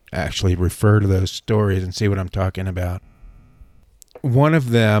actually refer to those stories and see what I'm talking about. One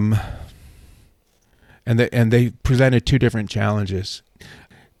of them, and they presented two different challenges.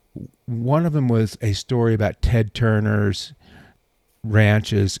 One of them was a story about Ted Turner's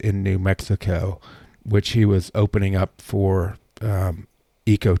ranches in New Mexico, which he was opening up for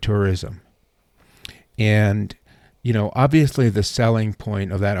ecotourism. And, obviously the selling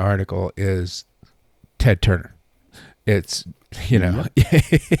point of that article is Ted Turner. It's,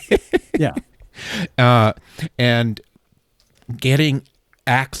 Yeah. And getting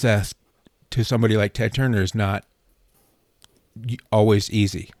access to somebody like Ted Turner is not always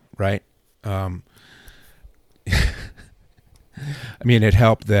easy, right? It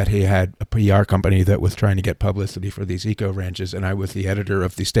helped that he had a PR company that was trying to get publicity for these eco ranches, and I was the editor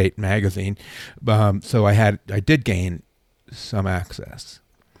of the state magazine, so I did gain some access.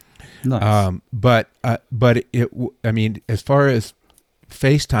 Nice. But as far as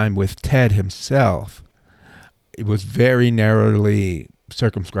FaceTime with Ted himself, it was very narrowly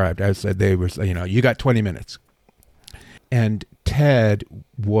circumscribed. I said they was, you got 20 minutes, and Ted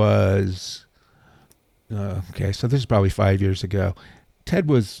was. Okay, so this is probably 5 years ago. Ted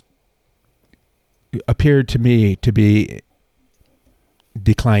appeared to me to be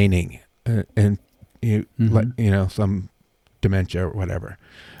declining, and some dementia or whatever.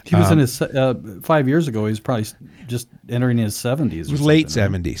 He was in his 5 years ago. He was probably just entering his 70s. It was late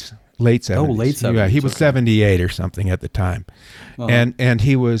 70s. Late 70s. Oh, late 70s. Yeah, he was 78 or something at the time, and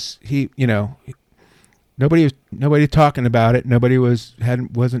nobody talking about it. Nobody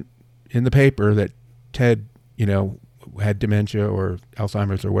wasn't in the paper that Ted, had dementia or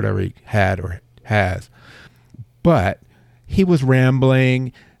Alzheimer's or whatever he had or has. But he was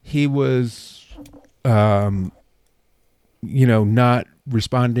rambling. He was, not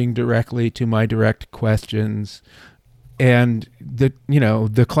responding directly to my direct questions. And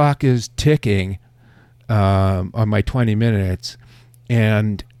the clock is ticking on my 20 minutes.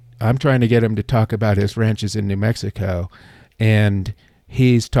 And I'm trying to get him to talk about his ranches in New Mexico. And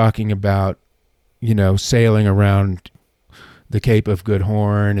he's talking about, sailing around the Cape of Good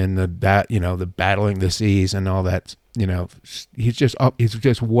Horn and the battling the seas and all that. He's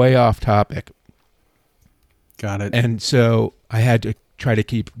just way off topic. Got it. And so I had to try to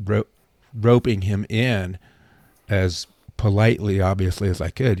keep roping him in as politely, obviously, as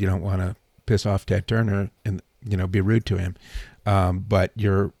I could. You don't want to piss off Ted Turner and be rude to him, but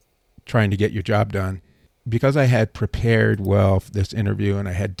you're trying to get your job done. Because I had prepared well for this interview and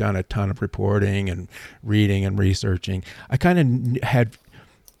I had done a ton of reporting and reading and researching, I kind of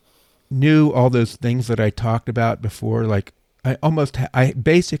knew all those things that I talked about before. Like I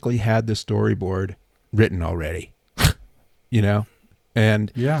basically had the storyboard written already,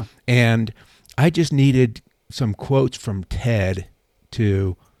 and yeah, and I just needed some quotes from Ted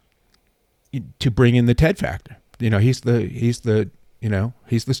to bring in the Ted factor. He's the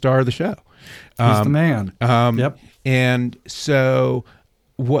star of the show. He's the man. Yep. And so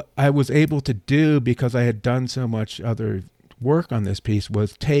what I was able to do, because I had done so much other work on this piece,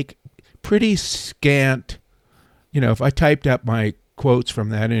 was take pretty scant, if I typed up my quotes from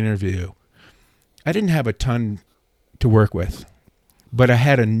that interview, I didn't have a ton to work with, but I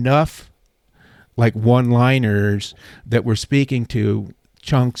had enough like one-liners that were speaking to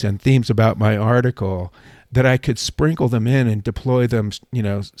chunks and themes about my article that I could sprinkle them in and deploy them,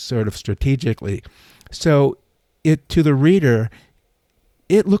 sort of strategically. So to the reader,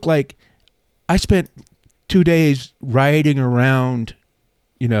 it looked like I spent 2 days riding around,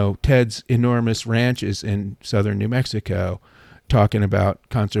 Ted's enormous ranches in southern New Mexico, talking about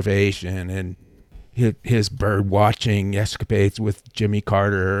conservation and his bird watching escapades with Jimmy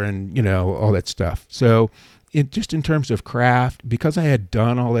Carter and, all that stuff. So just in terms of craft, because I had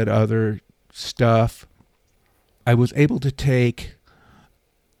done all that other stuff, I was able to take,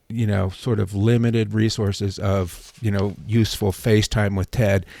 sort of limited resources of, useful FaceTime with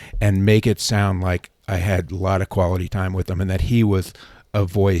Ted and make it sound like I had a lot of quality time with him and that he was a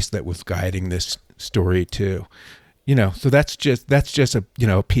voice that was guiding this story too. So that's just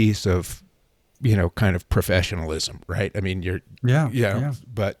a piece of, kind of professionalism, right? Yeah.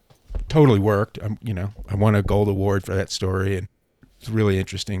 But totally worked. I won a gold award for that story, and it's a really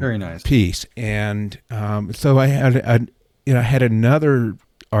interesting, very nice piece. And so I had another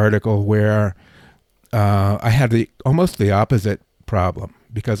article where I had almost the opposite problem,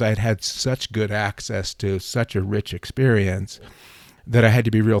 because I had had such good access to such a rich experience that I had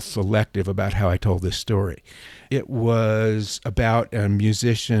to be real selective about how I told this story. It was about a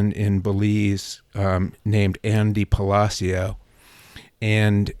musician in Belize named Andy Palacio,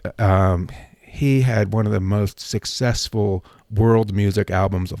 and he had one of the most successful world music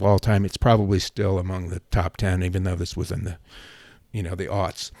albums of all time. It's probably still among the top 10, even though this was in the, the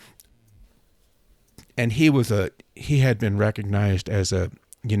aughts. And he had been recognized as a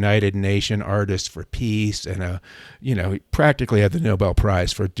United Nations artist for peace, and he practically had the Nobel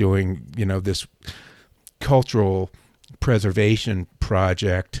Prize for doing, this cultural preservation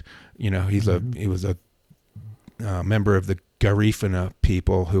project. He was a member of the Garifuna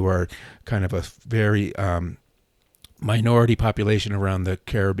people, who are kind of a very minority population around the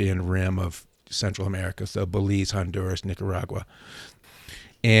Caribbean rim of Central America, so Belize, Honduras, Nicaragua.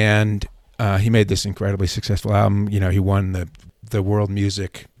 And he made this incredibly successful album. He won the World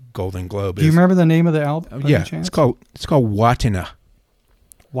Music Golden Globe. Do you remember the name of the album? Yeah, it's called Watina.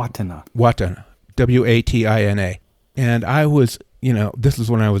 Watina. Watina. Watina. And I was, this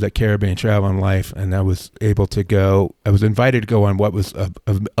was when I was at Caribbean Travel and Life, and I was able to go. I was invited to go on what was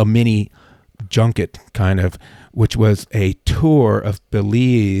a mini junket kind of, which was a tour of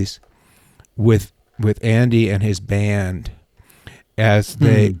Belize with Andy and his band as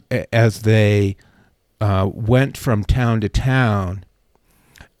they went from town to town,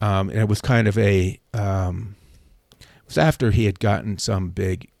 and it was kind of it was after he had gotten some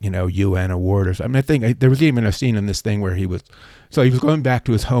big UN award or something. I think there was even a scene in this thing where he was going back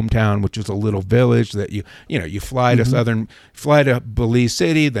to his hometown, which was a little village that you fly to fly to Belize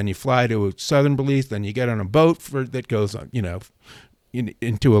City, then you fly to southern Belize, then you get on a boat that goes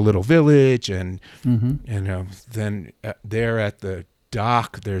into a little village, and then there at the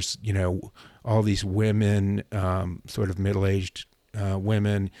dock there's all these women, sort of middle-aged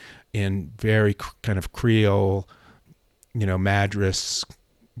women in very kind of Creole madras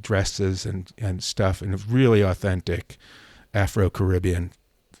dresses and stuff, and really authentic Afro-Caribbean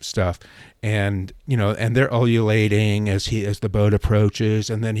stuff, and and they're ululating as the boat approaches,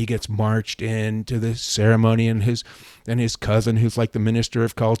 and then he gets marched into the ceremony, and his cousin, who's like the minister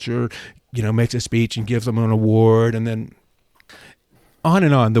of culture, makes a speech and gives him an award, and then on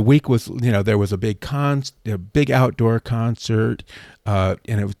and on. The week was, there was a big outdoor concert, and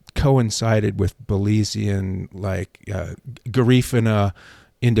it coincided with Belizean Garifuna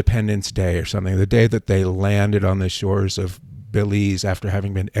Independence Day or something, the day that they landed on the shores of Belize after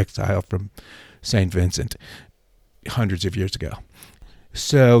having been exiled from St. Vincent hundreds of years ago.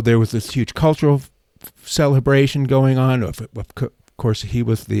 So there was this huge cultural celebration going on. Of course, he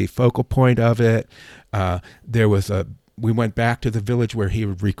was the focal point of it. We went back to the village where he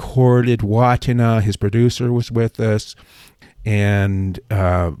recorded Watina. His producer was with us, and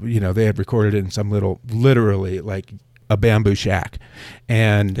they had recorded it in some literally like a bamboo shack,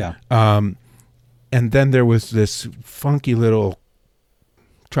 and then there was this funky little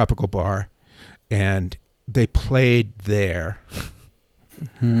tropical bar, and they played there,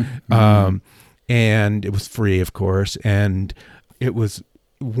 and it was free, of course, and it was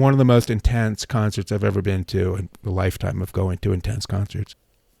one of the most intense concerts I've ever been to in a lifetime of going to intense concerts.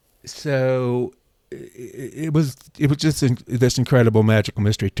 So it was just this incredible magical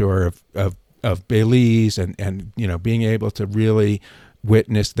mystery tour of Belize, and being able to really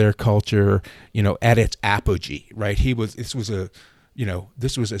witness their culture, at its apogee, right? This was a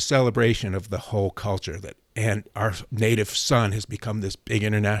celebration of the whole culture, and our native son has become this big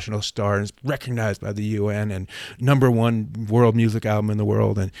international star and is recognized by the UN and #1 world music album in the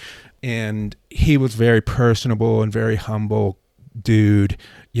world. And he was very personable and very humble dude.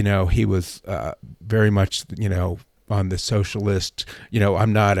 He was very much, on the socialist,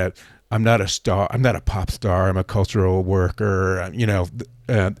 I'm not a star. I'm not a pop star. I'm a cultural worker.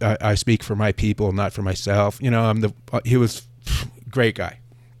 I speak for my people, not for myself. He was a great guy.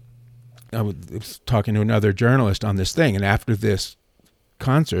 I was talking to another journalist on this thing, and after this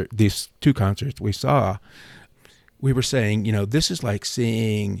concert, these two concerts we saw, we were saying, this is like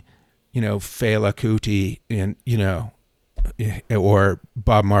seeing, Fela Kuti or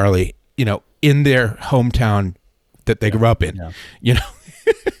Bob Marley, in their hometown that they grew up in.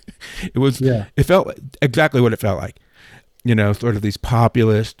 It felt exactly what it felt like, sort of these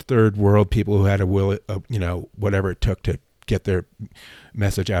populist third world people who had a will, whatever it took to get their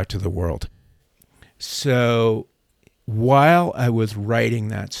message out to the world. So while I was writing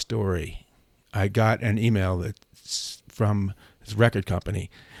that story, I got an email from his record company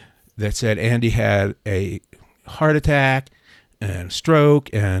that said Andy had a heart attack and stroke,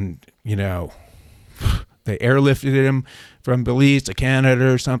 and they airlifted him from Belize to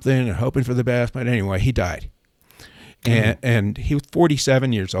Canada or something, and hoping for the best. But anyway, he died, and he was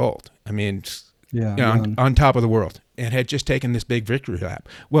 47 years old. I mean, on top of the world, and had just taken this big victory lap.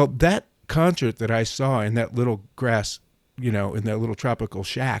 Well, that concert that I saw in that little grass, in that little tropical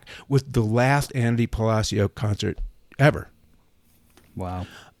shack, was the last Andy Palacio concert ever. Wow.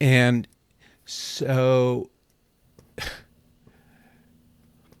 And so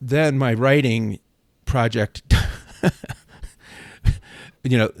then my writing project,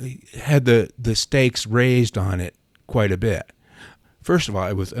 had the stakes raised on it quite a bit. First of all,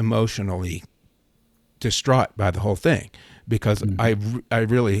 I was emotionally distraught by the whole thing because I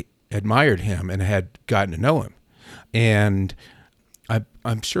really admired him and had gotten to know him. And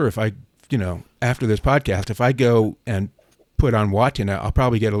I'm sure if I, after this podcast, if I go and put on Watina, I'll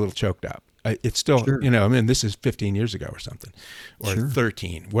probably get a little choked up. It's still, sure. This is 15 years ago or something, or sure.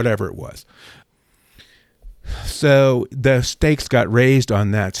 13, whatever it was. So the stakes got raised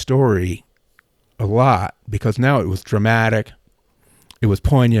on that story a lot because now it was dramatic. It was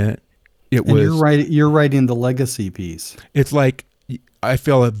poignant. You're writing the legacy piece. It's like I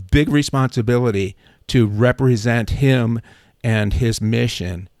feel a big responsibility to represent him and his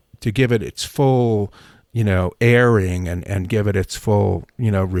mission, to give it its full, airing and give it its full,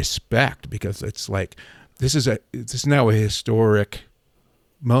 respect, because it's like this is now a historic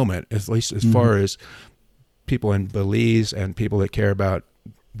moment, at least as far as people in Belize and people that care about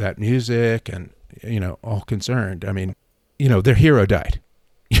that music and all concerned. I mean, their hero died.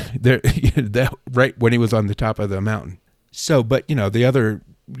 Right when he was on the top of the mountain. So, but the other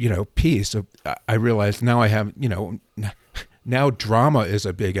piece of, I realized now I have now drama is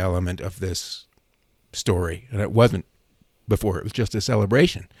a big element of this story, and it wasn't before. It was just a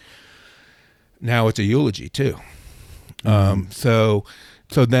celebration. Now it's a eulogy too. So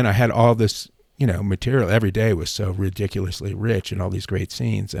then I had all this material. Every day was so ridiculously rich and all these great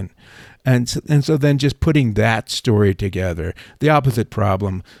scenes, and so then just putting that story together, the opposite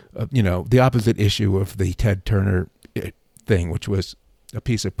problem, the opposite issue of the Ted Turner thing, which was a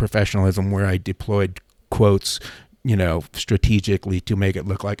piece of professionalism where I deployed quotes, strategically to make it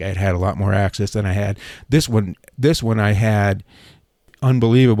look like I had a lot more access than I had. This one I had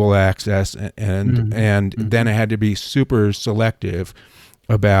unbelievable access, and then I had to be super selective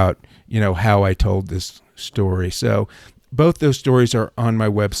about how I told this story. So both those stories are on my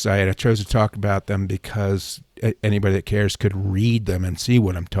website. I chose to talk about them because anybody that cares could read them and see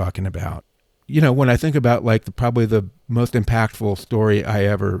what I'm talking about. When I think about probably the most impactful story I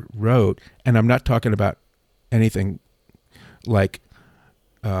ever wrote, and I'm not talking about anything like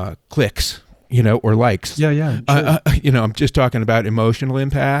clicks, or likes. Yeah. Sure. I'm just talking about emotional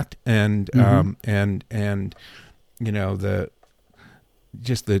impact and the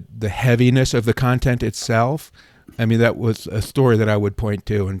heaviness of the content itself. I mean, that was a story that I would point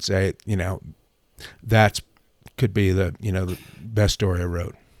to and say, that could be the best story I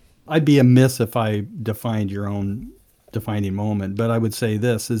wrote. I'd be amiss if I defined your own defining moment, but I would say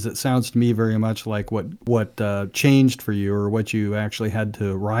this is it sounds to me very much like what changed for you, or what you actually had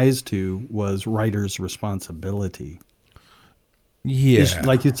to rise to, was writer's responsibility. Yeah.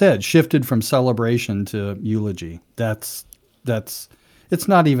 Like you said, shifted from celebration to eulogy. That's it's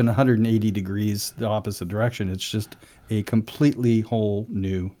not even 180 degrees the opposite direction. It's just a completely whole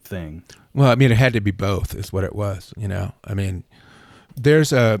new thing. Well, I mean, it had to be both is what it was, I mean,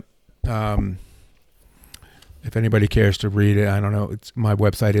 there's a, if anybody cares to read it, I don't know, my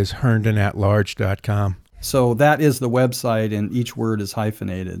website is herndonatlarge.com. So that is the website, and each word is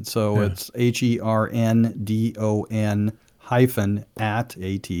hyphenated. So it's HERNDON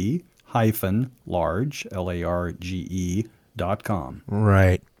 @large LARGE.com.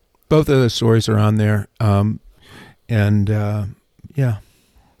 Right. Both of those stories are on there. Yeah.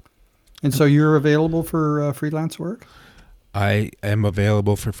 And so you're available for freelance work? I am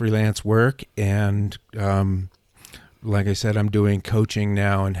available for freelance work, and like I said, I'm doing coaching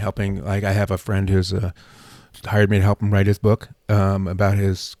now and helping. Like, I have a friend who's hired me to help him write his book about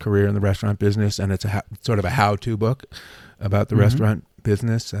his career in the restaurant business, and it's sort of a how-to book about the restaurant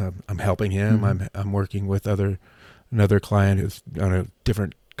business. I'm helping him. I'm working with another client who's on a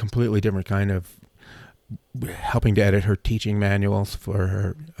completely different kind of, helping to edit her teaching manuals for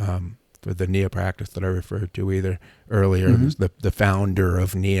her. For the NIA practice that I referred to earlier, the founder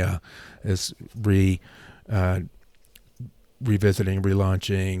of NIA is revisiting,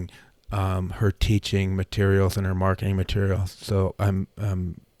 relaunching her teaching materials and her marketing materials. So I'm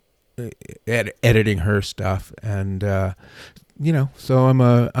editing her stuff, and so I'm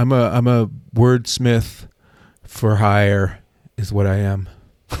a wordsmith for hire is what I am.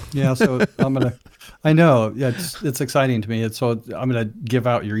 Yeah, so I'm I know. Yeah, it's exciting to me. So I'm going to give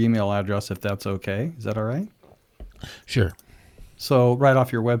out your email address if that's okay. Is that all right? Sure. So right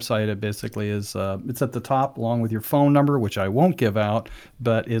off your website, it basically is, it's at the top along with your phone number, which I won't give out,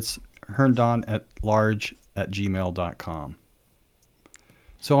 but it's herndonatlarge@gmail.com.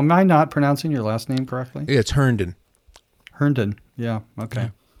 So am I not pronouncing your last name correctly? It's Herndon. Herndon. Yeah. Okay. Yeah.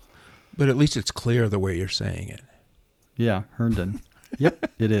 But at least it's clear the way you're saying it. Yeah. Herndon.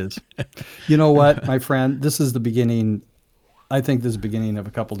 Yep, it is. You know what, my friend? This is the beginning. I think this is the beginning of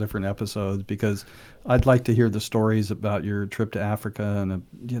a couple different episodes because I'd like to hear the stories about your trip to Africa. And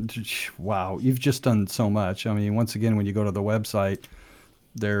wow, you've just done so much. I mean, once again, when you go to the website,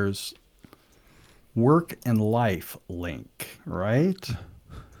 there's work and life link, right?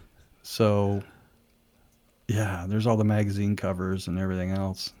 So, yeah, there's all the magazine covers and everything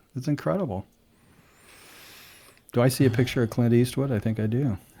else. It's incredible. Do I see a picture of Clint Eastwood? I think I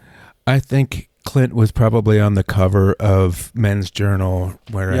do. I think Clint was probably on the cover of Men's Journal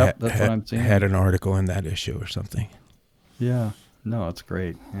where Yep, that's what I'm seeing. had an article in that issue or something. Yeah. No, it's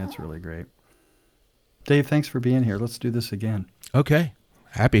great. Yeah, it's really great. Dave, thanks for being here. Let's do this again. Okay.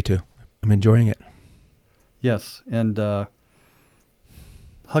 Happy to. I'm enjoying it. Yes. And hug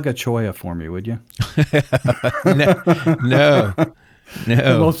a choya for me, would you? No.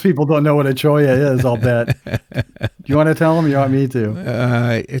 Most people don't know what a choya is, I'll bet. Do you want to tell them or you want me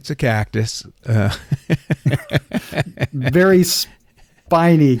to? It's a cactus. Very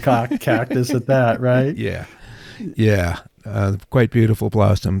spiny cactus at that, right? Yeah. Yeah. Quite beautiful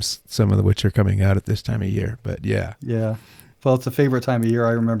blossoms, some of which are coming out at this time of year. But yeah. Yeah. Well, it's a favorite time of year.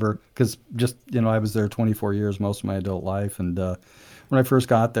 I remember because just, I was there 24 years, most of my adult life. And when I first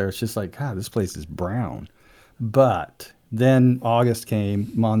got there, it's just like, God, this place is brown. But then August came,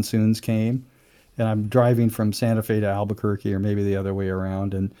 monsoons came, and I'm driving from Santa Fe to Albuquerque or maybe the other way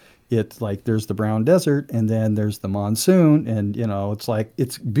around. And it's like there's the brown desert and then there's the monsoon. And, it's like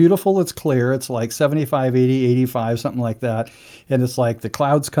it's beautiful. It's clear. It's like 75, 80, 85, something like that. And it's like the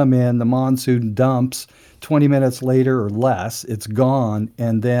clouds come in, the monsoon dumps. 20 minutes later or less, it's gone.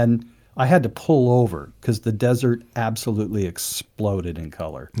 And then I had to pull over because the desert absolutely exploded in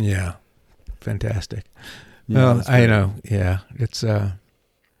color. Yeah. Fantastic. Yeah, well, I know. Yeah. It's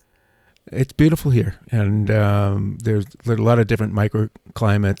beautiful here. And there's a lot of different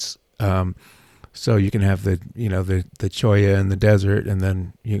microclimates. So you can have the cholla in the desert, and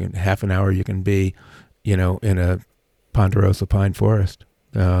then half an hour you can be, in a ponderosa pine forest.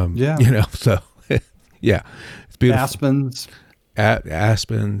 So yeah, it's beautiful. Aspens.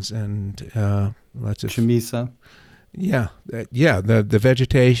 Aspens and lots of chamisa. Yeah. The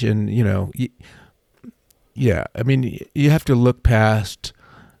vegetation, yeah. I mean, you have to look past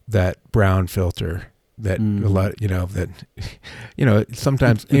that brown filter that a lot,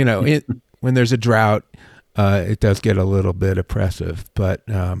 sometimes, when there's a drought, it does get a little bit oppressive, but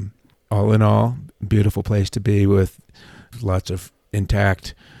all in all, beautiful place to be with lots of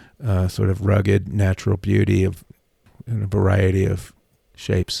intact, sort of rugged natural beauty of in a variety of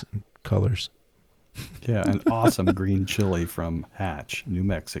shapes and colors. Yeah, an awesome green chili from Hatch, New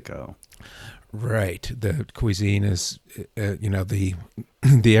Mexico. Right. The cuisine is, the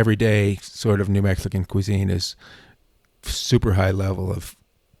everyday sort of New Mexican cuisine is super high level of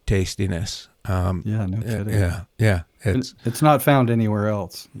tastiness. Yeah, no kidding. Yeah. It's not found anywhere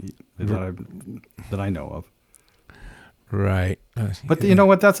else that I know of. Right. But you know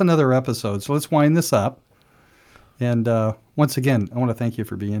what? That's another episode. So let's wind this up. And once again, I want to thank you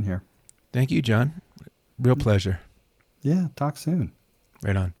for being here. Thank you, John. Real pleasure. Yeah, talk soon.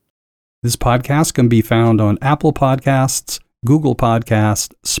 Right on. This podcast can be found on Apple Podcasts, Google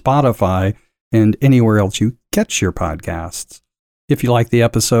Podcasts, Spotify, and anywhere else you get your podcasts. If you like the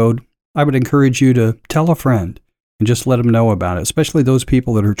episode, I would encourage you to tell a friend and just let them know about it, especially those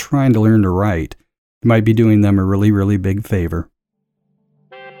people that are trying to learn to write. You might be doing them a really, really big favor.